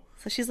limo.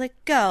 So she's like,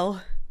 go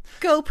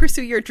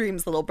pursue your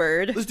dreams, little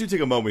bird. Let's take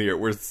a moment here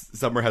where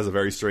Summer has a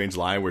very strange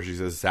line where she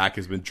says Zach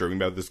has been dreaming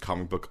about this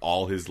comic book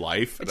all his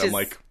life. And I'm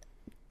like...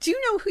 Do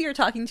you know who you're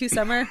talking to,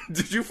 Summer?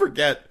 Did you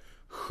forget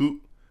who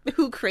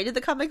created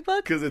the comic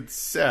book? Because it's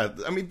Seth.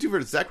 I mean,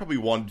 Zach probably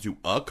wanted to do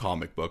a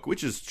comic book,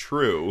 which is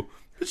true.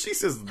 But she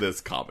says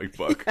this comic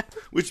book,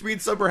 which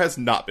means Summer has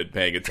not been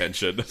paying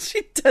attention.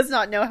 She does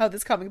not know how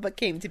this comic book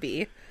came to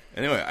be.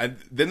 Anyway,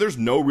 then there's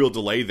no real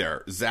delay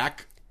there.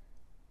 Zach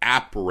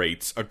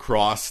apparates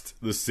across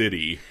the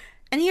city.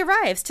 And he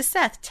arrives to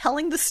Seth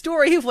telling the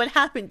story of what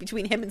happened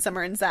between him and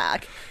Summer and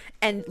Zach.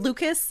 And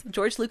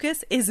George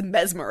Lucas, is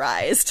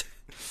mesmerized.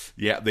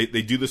 Yeah, they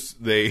do this,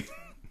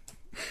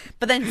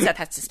 But then Seth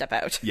has to step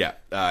out. Yeah,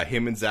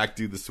 him and Zach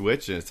do the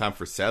switch, and it's time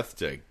for Seth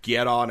to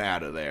get on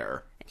out of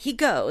there. He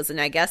goes, and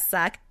I guess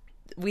Zach...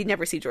 We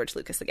never see George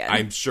Lucas again.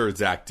 I'm sure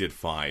Zach did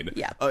fine.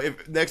 Yeah.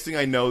 Next thing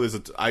I know,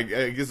 I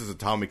guess this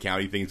Atomic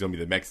County thing is going to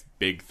be the next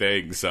big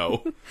thing,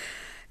 so...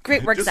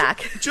 Great work,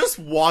 Zach. Just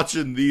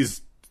watching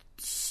these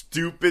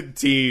stupid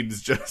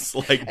teens just,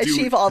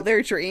 achieve all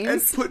their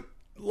dreams. And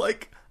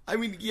put,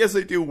 yes,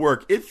 they do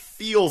work. It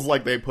feels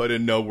like they put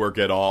in no work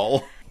at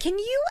all. Can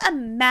you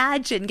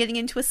imagine getting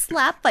into a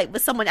slap fight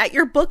with someone at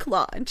your book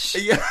launch?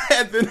 Yeah,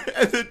 and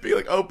then be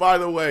like, oh, by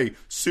the way,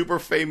 super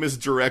famous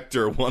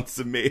director wants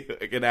to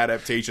make an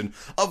adaptation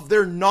of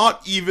their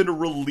not even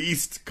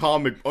released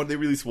comic. Oh, they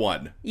released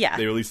one. Yeah.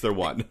 They released their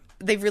one.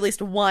 They've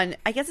released one.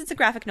 I guess it's a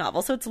graphic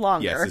novel, so it's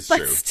longer. Yes, it's but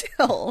true.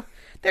 Still,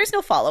 there's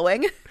no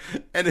following.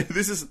 And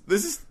this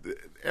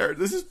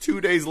is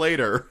 2 days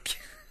later.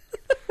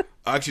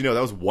 Actually, no, that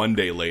was 1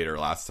 day later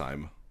last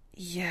time.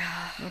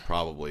 Yeah.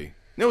 Probably.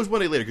 No, it was 1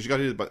 day later because you got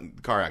hit by the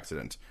car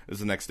accident. It was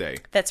the next day.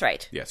 That's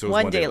right. Yeah, so it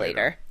was 1 day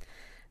later.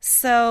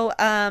 So,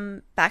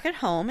 back at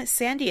home,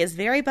 Sandy is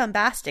very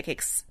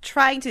bombastic,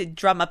 trying to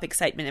drum up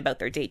excitement about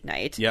their date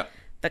night. Yep.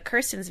 But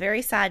Kirsten's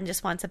very sad and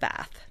just wants a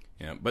bath.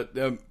 Yeah, but,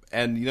 he's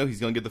going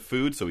to get the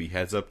food, so he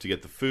heads up to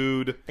get the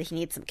food. But he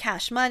needs some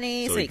cash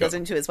money, so he goes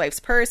into his wife's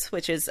purse,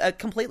 which is a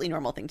completely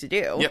normal thing to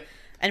do. Yep.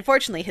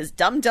 Unfortunately, his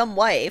dumb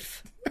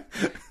wife...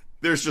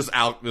 There's just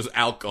there's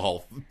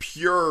alcohol,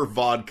 pure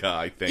vodka,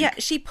 I think. Yeah,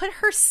 she put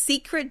her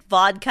secret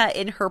vodka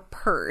in her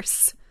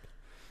purse.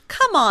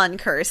 Come on,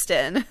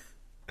 Kirsten.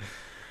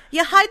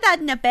 You hide that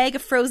in a bag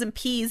of frozen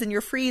peas in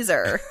your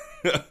freezer.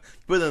 But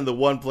then the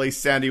one place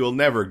Sandy will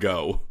never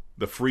go,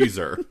 the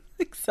freezer.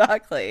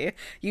 Exactly.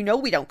 You know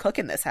we don't cook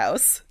in this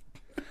house.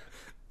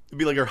 It'd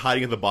be like her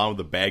hiding at the bottom of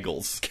the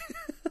bagels.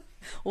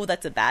 Oh,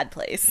 that's a bad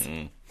place.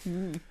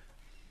 Him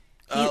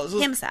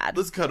sad.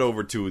 Let's cut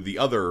over to the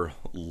other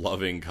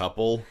loving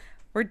couple.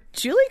 Where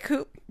Julie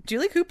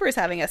Cooper is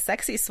having a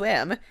sexy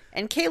swim,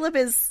 and Caleb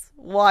is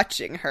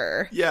watching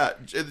her. Yeah,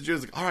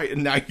 Julie's like, all right,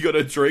 and now you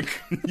gotta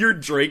drink your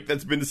drink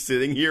that's been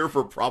sitting here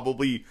for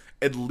probably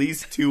at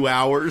least 2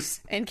 hours.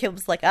 And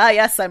Caleb's like,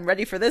 yes, I'm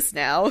ready for this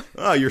now.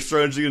 You're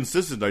strangely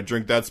insistent I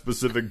drink that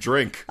specific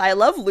drink. I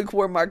love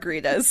lukewarm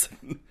margaritas.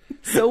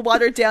 So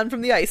watered down from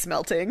the ice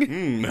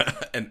melting.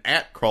 An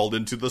ant crawled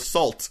into the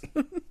salt.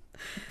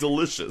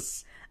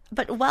 Delicious.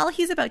 But while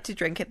he's about to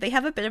drink it, they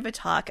have a bit of a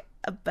talk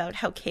about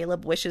how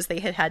Caleb wishes they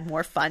had had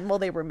more fun while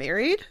they were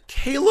married.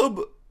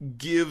 Caleb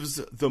gives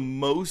the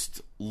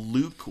most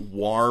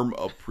lukewarm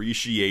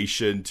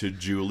appreciation to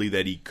Julie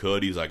that he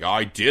could. He's like,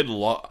 I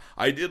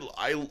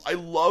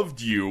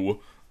loved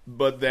you,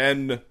 but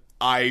then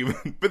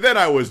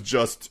I was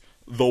just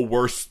the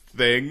worst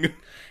thing.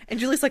 And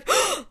Julie's like,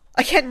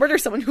 I can't murder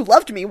someone who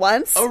loved me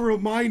once. A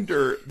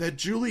reminder that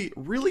Julie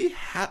really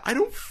I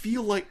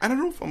don't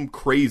know if I'm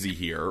crazy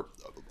here.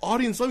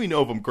 Audience, let me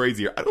know if I'm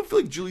crazy here. I don't feel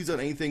like Julie's done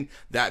anything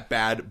that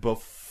bad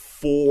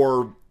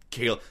before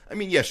Caleb. I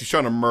mean, yeah, she's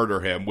trying to murder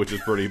him, which is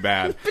pretty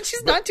bad. But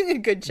she's not doing a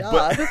good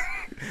job.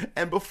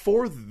 And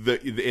before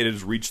it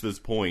has reached this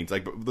point,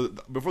 like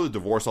before the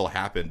divorce all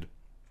happened,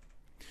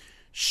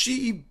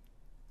 she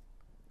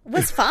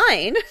was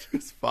fine. She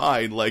was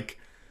fine. Like,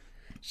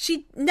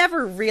 she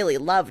never really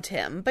loved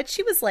him, but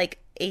she was like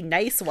a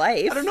nice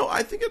wife. I don't know.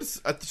 I think at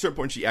a certain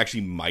point she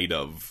actually might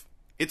have.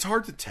 It's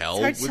hard to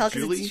tell. It's hard to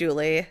tell because it's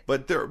Julie.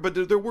 But there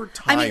were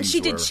times. I mean, she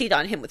did cheat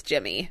on him with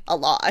Jimmy a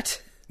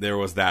lot. There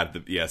was that.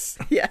 Yes.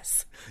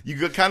 Yes.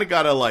 You kind of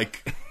gotta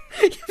like.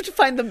 You have to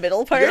find the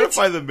middle part. You gotta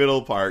find the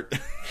middle part.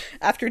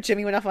 After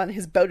Jimmy went off on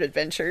his boat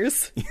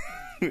adventures.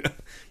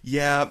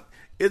 Yeah.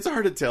 It's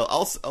hard to tell.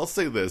 I'll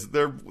say this: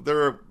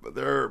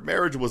 their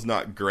marriage was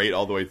not great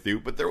all the way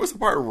through, but there was a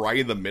part right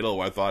in the middle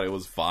where I thought it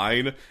was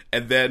fine,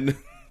 and then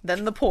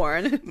the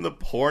porn. The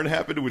porn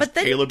happened, which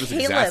Caleb just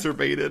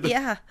exacerbated.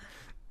 Yeah.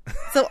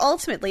 So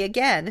ultimately,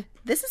 again,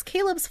 this is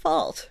Caleb's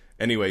fault.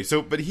 Anyway,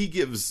 but he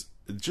gives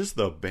just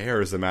the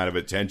barest amount of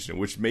attention,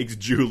 which makes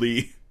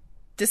Julie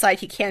decide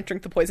he can't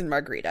drink the poison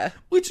margarita.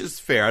 Which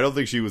is fair. I don't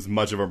think she was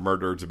much of a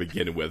murderer to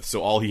begin with,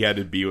 so all he had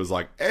to be was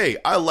like, hey,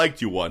 I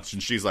liked you once,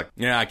 and she's like,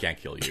 yeah, I can't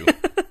kill you.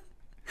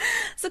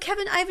 So,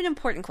 Kevin, I have an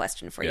important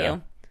question for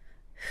you.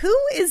 Who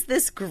is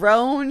this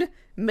grown,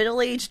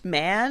 middle-aged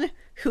man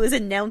who is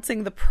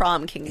announcing the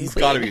prom king and queen? He's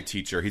got to be a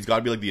teacher. He's got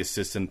to be like the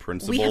assistant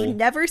principal. We have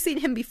never seen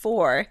him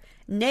before.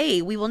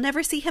 Nay, we will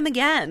never see him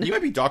again. He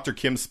might be Dr.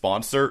 Kim's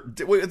sponsor.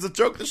 Wait, it's a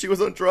joke that she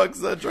was on drugs.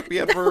 Is that a joke we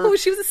had for her? No,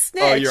 she was a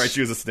snitch. Oh, you're right.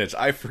 She was a snitch.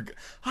 I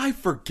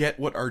forget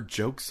what our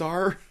jokes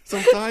are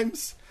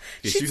sometimes.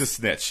 Yeah, she's a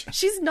snitch.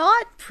 She's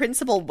not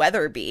Principal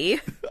Weatherby.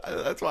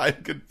 That's why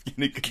I'm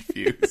getting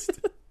confused.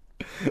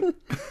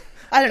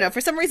 I don't know.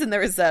 For some reason,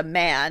 there is a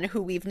man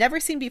who we've never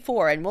seen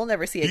before and we'll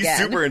never see again. He's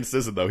super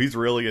insistent, though. He's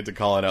really into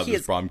calling out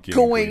this prom king. He's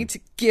going to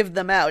give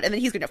them out, and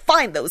then he's going to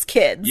find those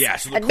kids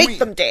and make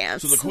them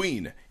dance. So the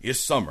queen is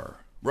Summer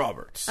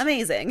Roberts.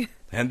 Amazing.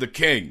 And the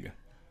king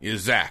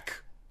is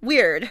Zach.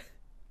 Weird.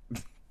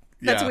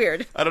 That's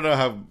weird. I don't know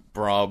how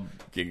prom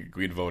king and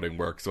queen voting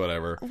works,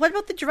 whatever. What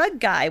about the drug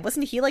guy?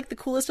 Wasn't he like the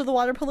coolest of the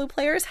water polo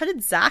players? How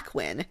did Zach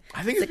win?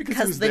 I think it's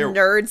because the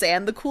nerds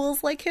and the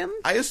cools like him?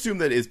 I assume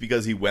that is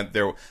because he went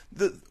there.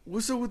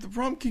 So with the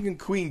prom king and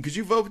queen, could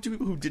you vote for two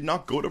people who did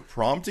not go to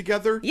prom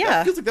together? Yeah.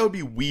 That feels like that would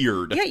be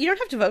weird. Yeah, you don't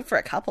have to vote for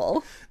a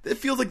couple. It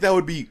feels like that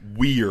would be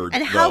weird,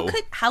 And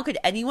how could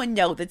anyone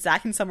know that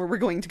Zach and Summer were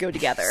going to go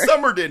together?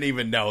 Summer didn't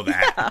even know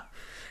that. Yeah.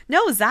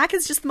 No, Zach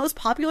is just the most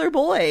popular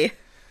boy.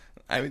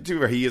 I mean, to be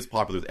fair, he is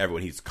popular with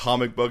everyone. He's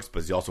comic books, but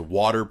he's also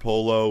water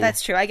polo.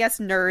 That's true. I guess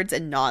nerds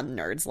and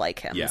non-nerds like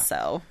him, yeah.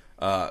 So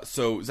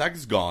Zach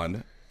is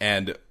gone,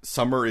 and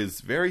Summer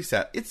is very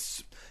sad. It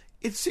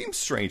seems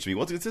strange to me.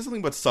 Well, it says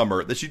something about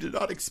Summer, that she did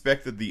not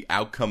expect that the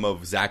outcome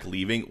of Zach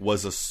leaving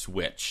was a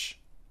switch.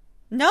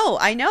 No,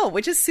 I know,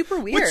 which is super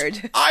weird.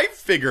 Which I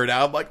figured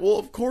out. I'm like, well,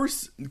 of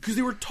course, because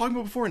they were talking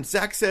about before, and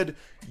Zach said,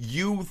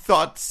 you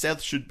thought Seth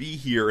should be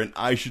here and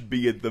I should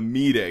be at the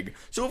meeting.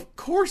 So, of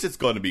course, it's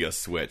going to be a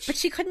switch. But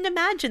she couldn't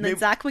imagine that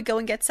Zach would go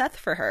and get Seth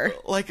for her.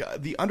 Like,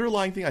 the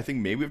underlying thing I think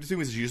maybe we have to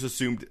assume is she just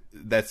assumed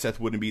that Seth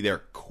wouldn't be there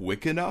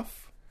quick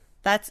enough.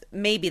 That's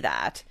maybe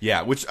that.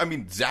 Yeah, which, I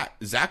mean,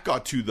 Zach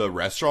got to the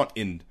restaurant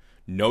in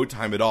no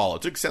time at all.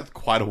 It took Seth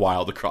quite a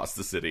while to cross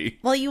the city.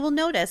 Well, you will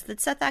notice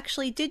that Seth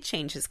actually did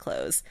change his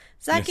clothes.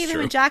 Zach gave him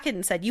a jacket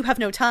and said, you have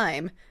no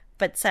time.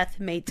 But Seth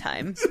made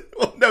time.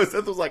 Well, no,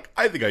 Seth was like,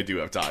 I think I do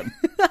have time.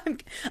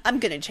 I'm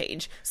going to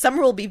change.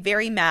 Summer will be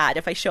very mad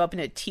if I show up in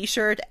a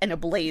t-shirt and a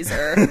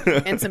blazer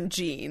and some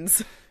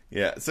jeans.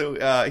 Yeah,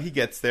 so he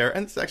gets there,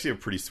 and it's actually a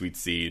pretty sweet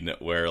scene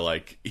where,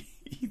 like,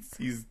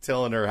 he's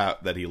telling her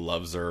that he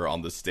loves her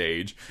on the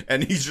stage,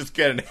 and he's just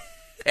getting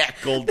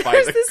heckled by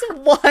There's this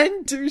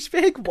one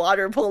douchebag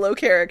water polo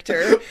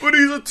character. But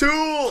he's a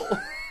tool!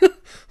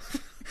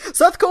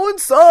 Seth Cohen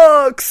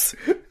sucks!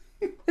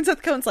 And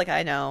Seth Cohen's like,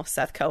 I know,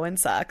 Seth Cohen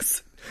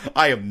sucks.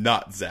 I am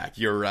not Zach,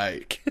 you're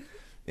right.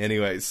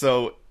 Anyway,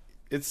 so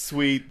it's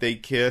sweet. They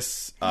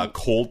kiss.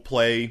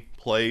 Coldplay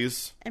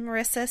plays. And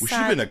Marissa Which should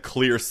have been a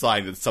clear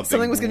sign that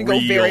something was going to go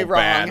very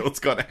wrong. What's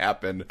going to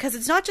happen? Because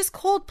it's not just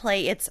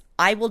Coldplay, it's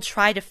I Will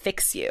Try to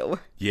Fix You.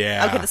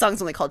 Yeah. Okay, the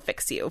song's only called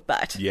Fix You,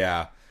 but...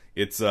 Yeah.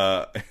 It's,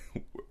 we're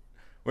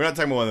not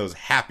talking about one of those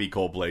happy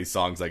Coldplay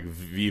songs like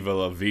Viva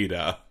La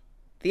Vida.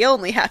 The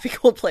only happy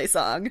Coldplay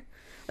song.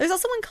 There's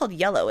also one called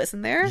Yellow,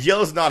 isn't there?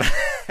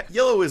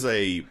 Yellow is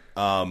a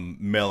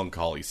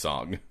melancholy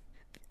song.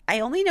 I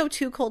only know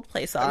 2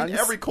 Coldplay songs. I mean,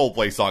 every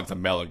Coldplay song's a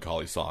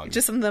melancholy song.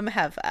 Just some of them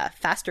have a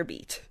faster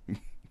beat.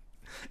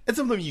 And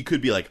some of them you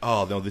could be like,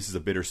 oh, no, this is a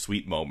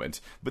bittersweet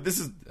moment. But this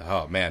is,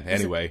 oh, man,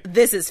 anyway.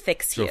 This is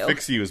Fix You. So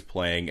Fix You is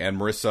playing, and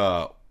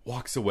Marissa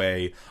walks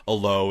away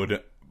alone.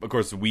 Of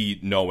course, we,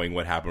 knowing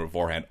what happened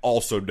beforehand,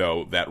 also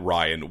know that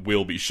Ryan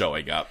will be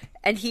showing up.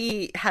 And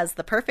he has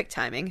the perfect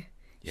timing.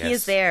 Yes. He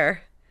is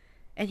there.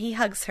 and he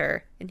hugs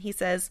her, and he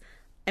says,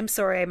 I'm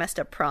sorry I messed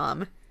up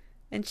prom.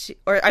 I'm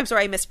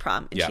sorry I missed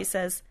prom. And she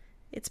says,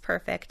 it's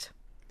perfect.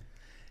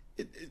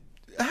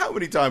 How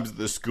many times at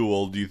the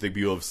school do you think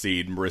people have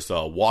seen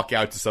Marissa walk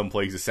out to some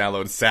place to sound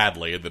loud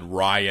sadly, and then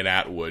Ryan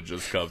Atwood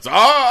just comes,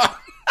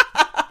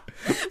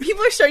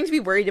 People are starting to be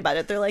worried about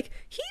it. They're like,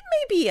 he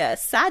may be a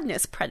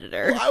sadness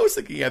predator. Well, I was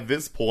thinking at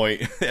this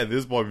point,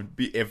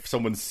 if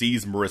someone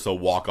sees Marissa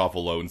walk off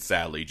alone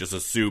sadly, just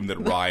assume that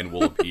Ryan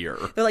will appear.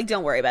 They're like,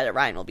 don't worry about it.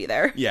 Ryan will be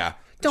there. Yeah.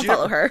 Don't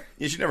follow her.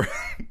 Yeah, she never...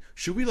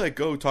 Should we,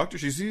 go talk to her?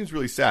 She seems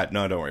really sad.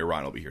 No, don't worry.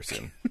 Ryan will be here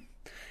soon.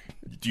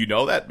 Do you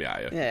know that?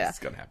 Yeah. It's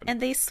going to happen. And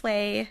they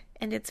sway,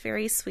 and it's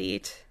very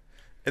sweet.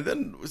 And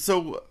then,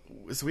 so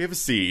we have a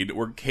scene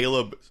where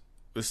Caleb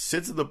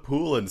sits in the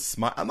pool and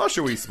I'm not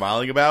sure what he's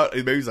smiling about.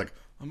 Maybe he's like,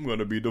 I'm going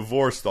to be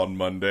divorced on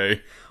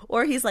Monday.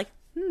 Or he's like,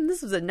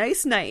 this was a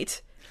nice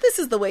night. This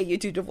is the way you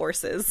do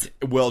divorces.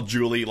 Well,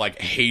 Julie,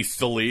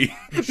 hastily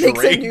makes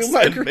a new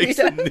margarita. makes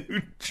a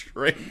new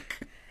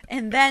drink.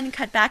 And then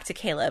cut back to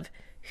Caleb,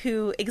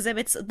 who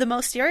exhibits the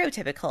most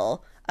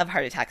stereotypical of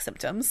heart attack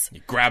symptoms. He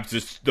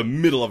grabs the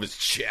middle of his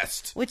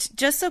chest. Which,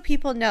 just so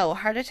people know,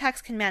 heart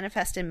attacks can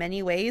manifest in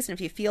many ways, and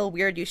if you feel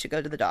weird, you should go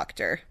to the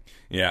doctor.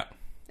 Yeah.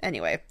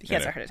 Anyway, he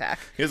has a heart attack.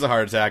 He has a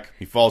heart attack.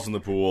 He falls in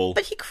the pool.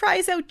 But he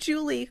cries out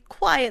Julie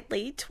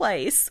quietly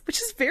twice, which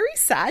is very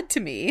sad to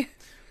me.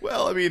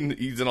 Well, I mean,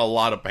 he's in a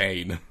lot of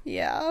pain.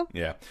 Yeah.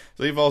 Yeah.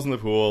 So he falls in the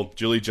pool.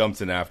 Julie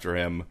jumps in after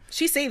him.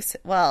 She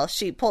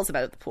pulls him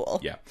out of the pool.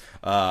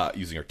 Yeah.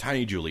 Using her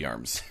tiny Julie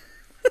arms.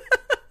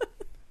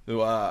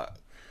 So,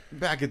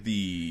 back at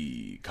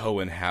the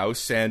Cohen house,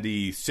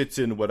 Sandy sits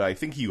in what I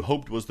think he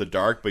hoped was the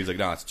dark, but he's like,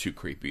 no, it's too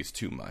creepy. It's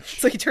too much.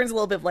 So he turns a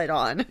little bit of light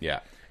on.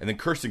 Yeah. And then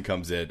Kirsten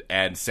comes in,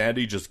 and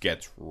Sandy just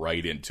gets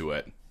right into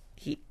it.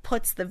 He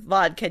puts the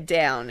vodka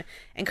down,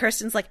 and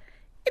Kirsten's like,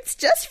 it's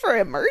just for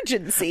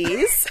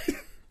emergencies.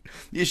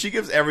 Yeah, she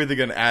gives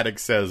everything an addict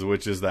says,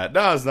 which is that,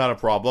 no, it's not a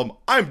problem.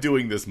 I'm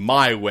doing this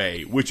my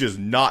way, which is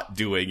not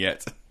doing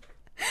it.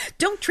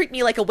 Don't treat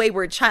me like a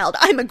wayward child.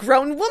 I'm a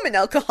grown woman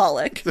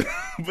alcoholic.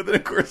 But then,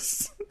 of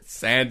course,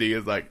 Sandy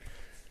is like,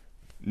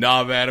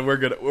 nah, man, we're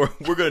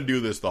gonna do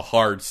this the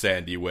hard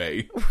Sandy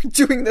way. We're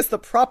doing this the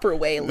proper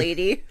way,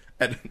 lady.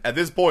 At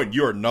this point,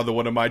 you're another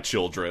one of my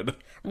children.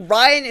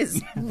 Ryan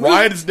is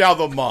now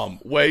the mom.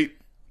 Wait.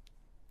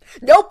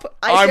 Nope.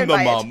 I'm the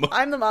mom.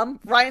 I'm the mom.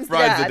 Ryan's the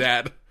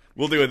dad.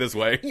 We'll do it this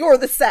way. You're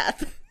the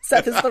Seth.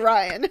 Seth is the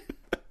Ryan.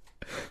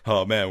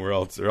 Oh man, we're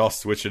all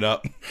switching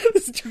up.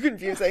 This is too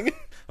confusing.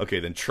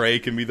 Okay, then Trey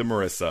can be the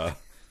Marissa.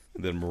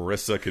 Then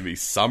Marissa can be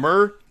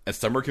Summer, and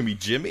Summer can be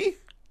Jimmy.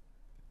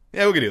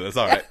 Yeah, we can do this.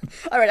 All right.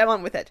 All right, I'm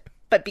on with it.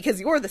 But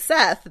because you're the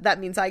Seth, that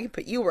means I can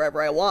put you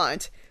wherever I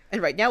want.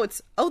 And right now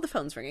it's, the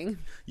phone's ringing.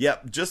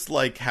 Yep, just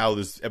like how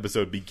this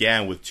episode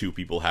began with two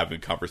people having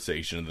a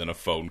conversation, and then a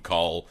phone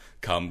call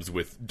comes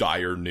with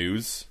dire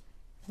news.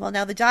 Well,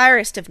 now the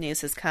direst of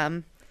news has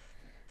come.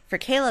 For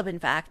Caleb, in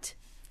fact,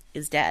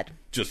 is dead.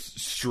 Just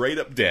straight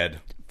up dead.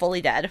 Fully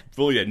dead.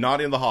 Fully dead.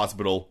 Not in the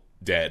hospital.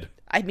 Dead.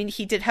 I mean,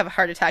 he did have a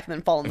heart attack and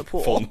then fall in the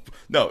pool.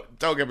 No,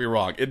 don't get me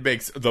wrong. It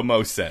makes the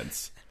most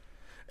sense.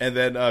 And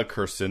then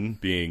Kirsten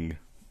being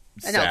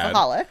an sad.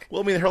 alcoholic.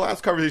 Well, I mean, her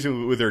last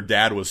conversation with her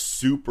dad was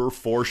super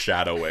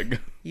foreshadowing.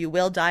 You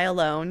will die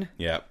alone.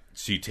 Yeah.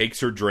 She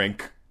takes her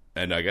drink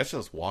and I guess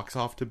just walks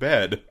off to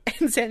bed.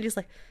 And Sandy's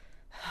like,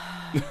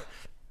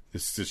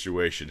 this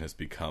situation has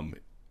become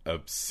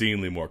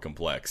obscenely more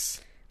complex.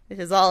 It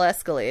has all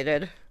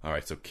escalated. All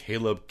right, so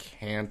Caleb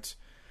can't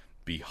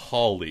be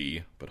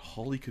Holly, but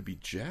Holly could be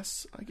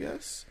Jess, I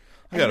guess.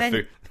 I gotta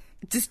figure.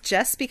 Does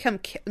Jess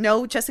become...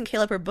 No, Jess and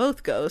Caleb are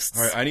both ghosts.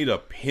 All right, I need a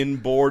pin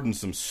board and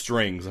some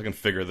strings. I can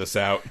figure this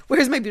out.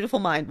 Where's my beautiful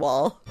mind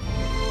wall?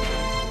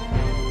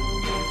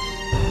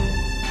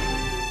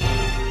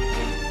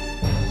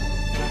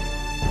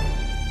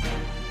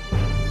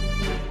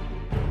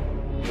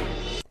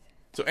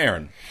 So,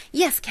 Aaron.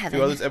 Yes, Kevin.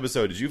 Throughout this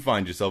episode, did you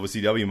find yourself a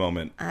CW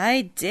moment?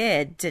 I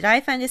did. Did I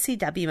find a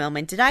CW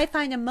moment? Did I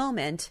find a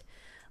moment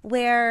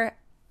where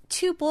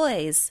two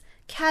boys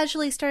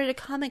casually started a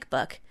comic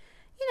book?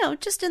 You know,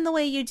 just in the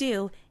way you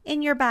do,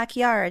 in your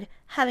backyard,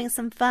 having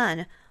some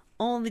fun,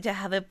 only to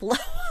have it blow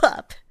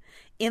up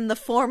in the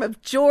form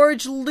of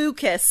George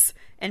Lucas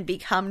and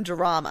become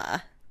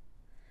drama.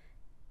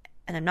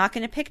 And I'm not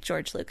going to pick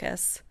George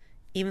Lucas,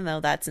 even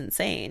though that's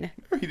insane.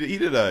 He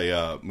did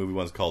a movie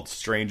once called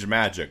Strange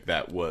Magic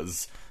that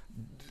was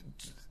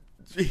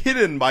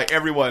hidden by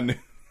everyone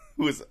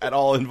who was at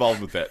all involved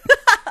with it.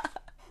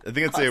 I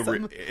think it's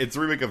awesome. It's a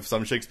remake of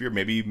some Shakespeare,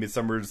 maybe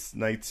Midsummer's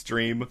Night's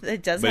Dream.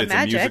 It does but have it's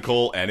magic. a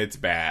musical, and it's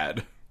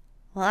bad.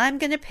 Well, I'm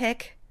going to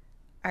pick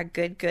our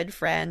good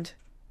friend,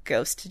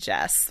 Ghost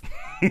Jess.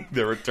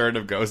 The return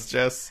of Ghost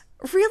Jess?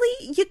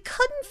 Really? You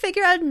couldn't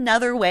figure out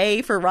another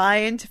way for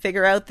Ryan to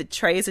figure out that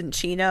Trey's in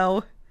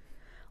Chino?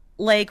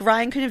 Like,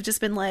 Ryan could have just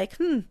been like,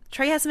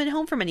 Trey hasn't been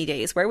home for many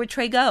days. Where would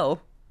Trey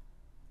go?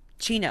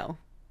 Chino.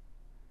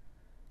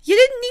 You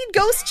didn't need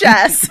Ghost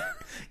Jess.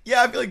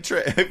 Yeah, I feel like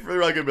Trey. I feel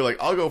like I'd be like,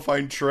 I'll go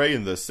find Trey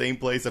in the same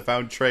place I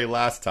found Trey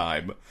last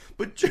time.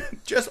 But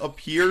Jess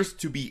appears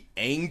to be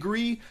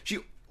angry. She's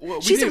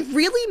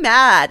really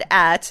mad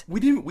at. We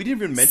didn't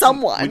even mention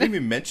someone. We didn't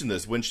even mention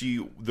this when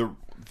the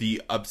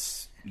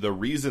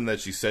reason that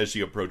she says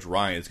she approached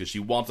Ryan is because she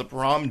wants a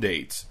prom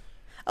date.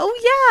 Oh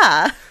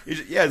yeah.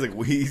 Yeah, it's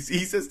like he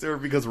says to her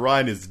because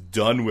Ryan is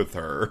done with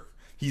her.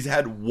 He's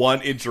had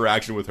one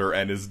interaction with her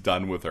and is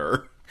done with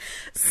her.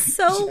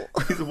 So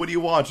he said, what do you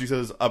want? She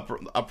says,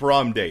 a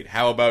prom date.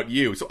 How about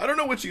you? So I don't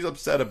know what she's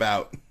upset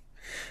about.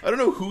 I don't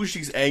know who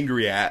she's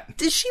angry at.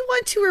 Does she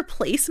want to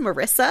replace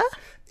Marissa?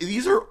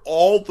 These are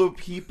all the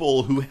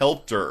people who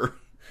helped her.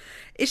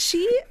 Is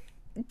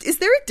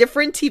there a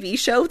different TV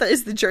show that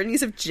is The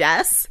Journeys of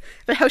Jess?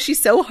 But how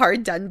she's so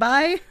hard done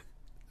by?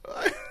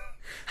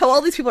 How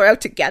all these people are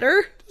out to get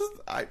her?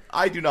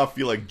 I do not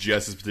feel like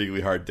Jess is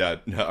particularly hard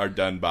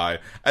done by.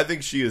 I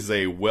think she is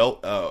a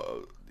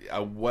well-off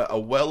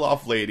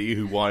lady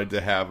who wanted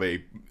to have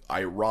a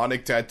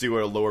ironic tattoo on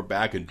her lower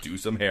back and do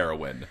some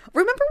heroin.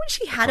 Remember when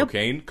she had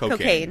cocaine?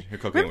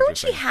 Remember when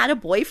she had a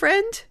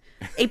boyfriend?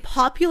 A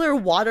popular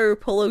water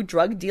polo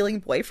drug dealing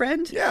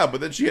boyfriend? Yeah,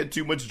 but then she had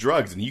too much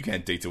drugs, and you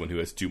can't date someone who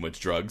has too much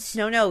drugs.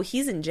 No,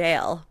 he's in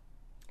jail.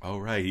 Oh,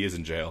 right, he is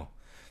in jail.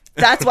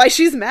 That's why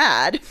she's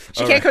mad.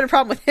 She can't go to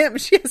prom with him.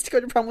 She has to go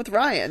to prom with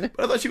Ryan.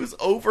 But I thought she was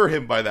over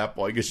him by that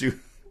point, because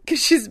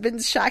she's been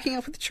shacking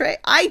up with Trey.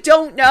 I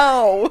don't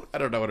know. I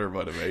don't know what her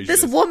motivation is.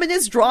 This woman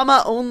is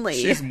drama only.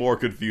 She's more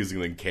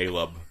confusing than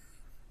Caleb.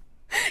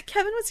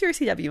 Kevin, what's your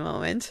CW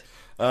moment?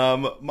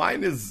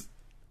 Mine is...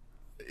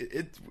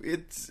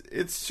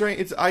 It's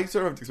strange. I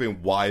sort of have to explain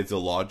why it's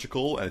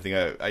illogical. I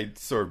think I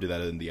sort of did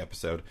that in the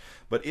episode.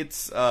 But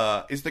it's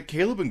the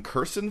Caleb and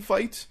Kirsten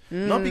fight.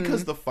 Not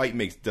because the fight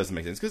doesn't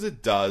make sense, because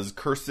it does.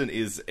 Kirsten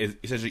is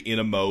essentially in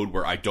a mode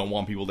where I don't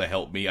want people to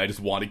help me. I just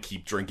want to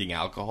keep drinking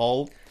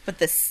alcohol. But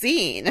the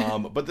scene,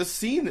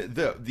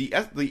 the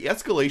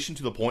escalation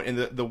to the point, and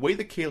the way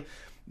that Caleb.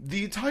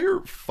 The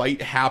entire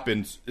fight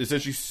happens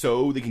essentially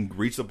so they can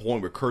reach the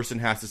point where Kirsten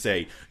has to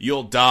say,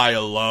 "You'll die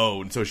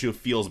alone," so she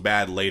feels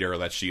bad later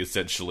that she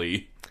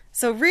essentially...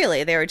 So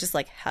really, they were just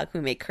like, how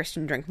can we make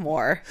Kirsten drink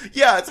more?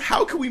 Yeah, it's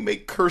how can we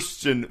make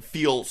Kirsten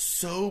feel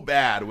so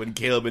bad when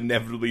Caleb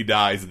inevitably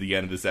dies at the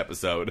end of this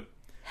episode?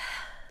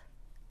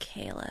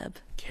 Caleb.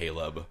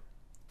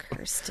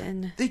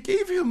 Kirsten. They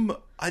gave him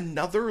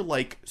another,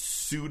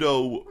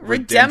 pseudo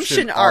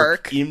redemption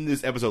arc in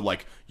this episode.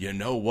 Like, you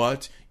know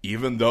what?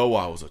 Even though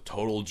I was a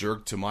total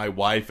jerk to my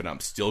wife and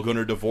I'm still going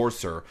to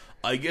divorce her,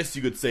 I guess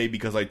you could say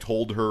because I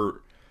told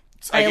her...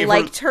 I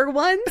liked her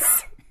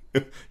once?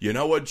 You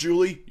know what,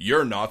 Julie?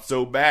 You're not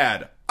so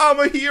bad. I'm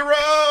a hero!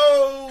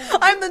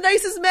 I'm the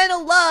nicest man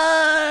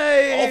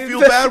alive! I'll feel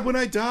bad when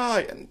I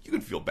die. And you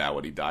can feel bad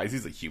when he dies.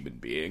 He's a human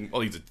being.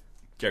 Well, he's a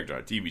character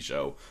on a TV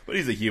show, but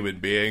he's a human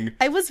being.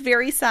 I was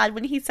very sad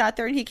when he sat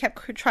there and he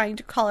kept trying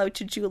to call out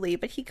to Julie,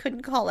 but he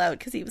couldn't call out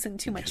because he was in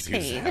too much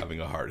pain. He was having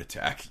a heart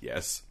attack,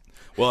 yes.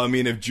 Well, I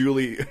mean, if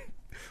Julie...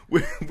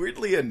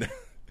 weirdly enough...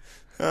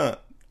 I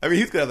mean,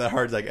 he's going to have that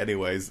heart attack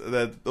anyways.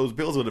 Those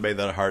pills would have made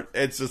that heart...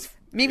 It's just...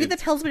 Maybe the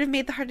pills would have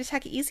made the heart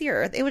attack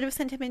easier. They would have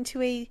sent him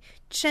into a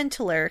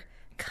gentler,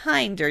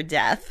 kinder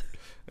death.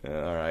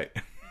 All right.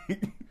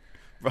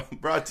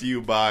 Brought to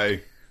you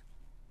by...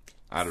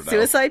 I don't know.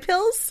 Suicide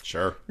pills?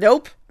 Sure.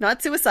 Nope.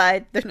 Not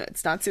suicide.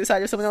 It's not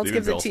suicide if someone else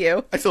gives pills. it to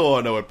you. I still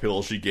want to know what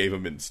pill she gave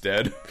him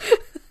instead.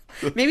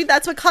 Maybe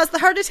that's what caused the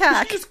heart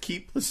attack. Did she just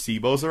keep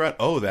placebos around?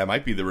 Oh, that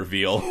might be the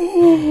reveal.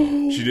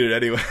 She did it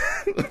anyway.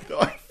 No,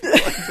 I feel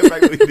like the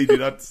fact that they do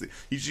not see.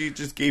 She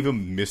just gave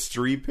him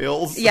mystery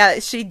pills. Yeah,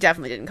 she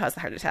definitely didn't cause the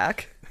heart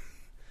attack.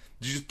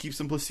 You just keep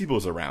some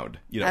placebos around.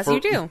 As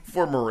you do.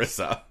 For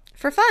Marissa.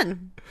 For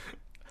fun.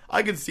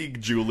 I can see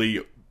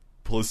Julie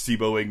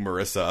placeboing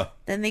Marissa.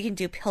 Then they can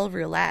do pill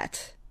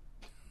roulette.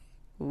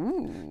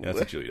 Ooh. Yeah, that's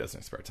what Julie does in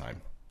her spare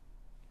time.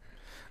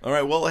 All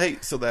right, well, hey,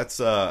 so that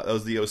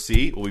was the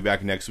OC. We'll be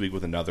back next week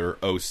with another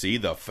OC,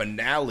 the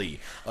finale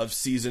of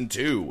season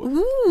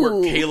 2,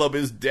 where Caleb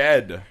is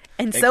dead.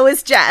 And so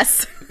is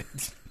Jess.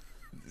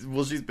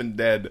 Well, she's been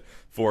dead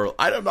for...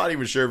 I'm not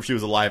even sure if she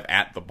was alive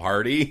at the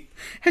party.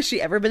 Has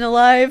she ever been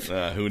alive?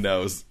 Who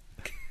knows?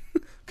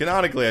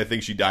 Canonically, I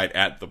think she died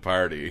at the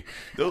party.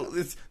 Though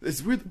it's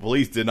weird the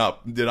police did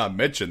not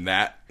mention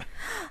that.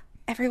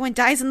 Everyone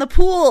dies in the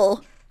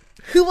pool.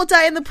 Who will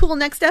die in the pool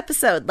next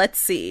episode? Let's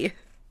see.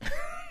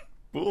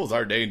 Pools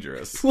are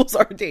dangerous. Pools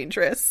are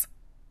dangerous.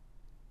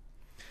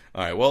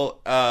 All right, well,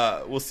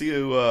 we'll see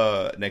you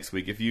next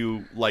week. If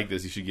you like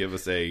this, you should give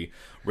us a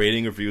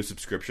rating, review,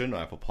 subscription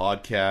on Apple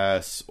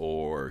Podcasts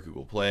or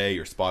Google Play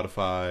or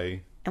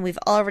Spotify. And we've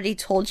already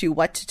told you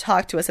what to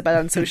talk to us about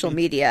on social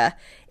media.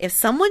 If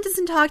someone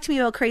doesn't talk to me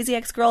about Crazy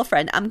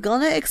Ex-Girlfriend, I'm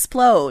gonna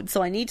explode,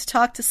 so I need to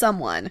talk to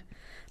someone.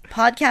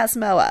 Podcast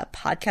MOA,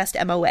 Podcast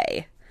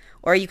MOA.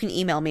 Or you can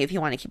email me if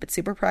you want to keep it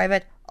super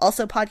private.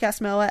 Also,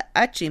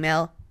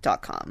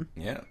 podcastmoa@gmail.com.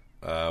 Yeah.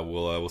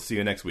 We'll see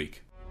you next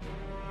week.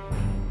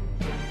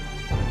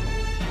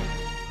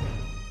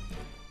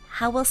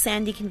 How will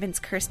Sandy convince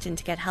Kirsten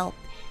to get help?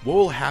 What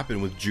will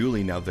happen with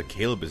Julie now that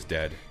Caleb is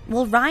dead?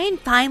 Will Ryan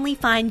finally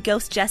find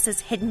Ghost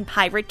Jess's hidden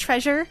pirate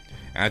treasure?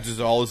 Answers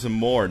to all this and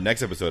more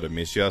next episode of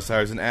Miss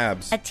Stars and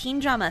Abs. A teen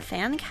drama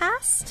fan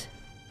cast?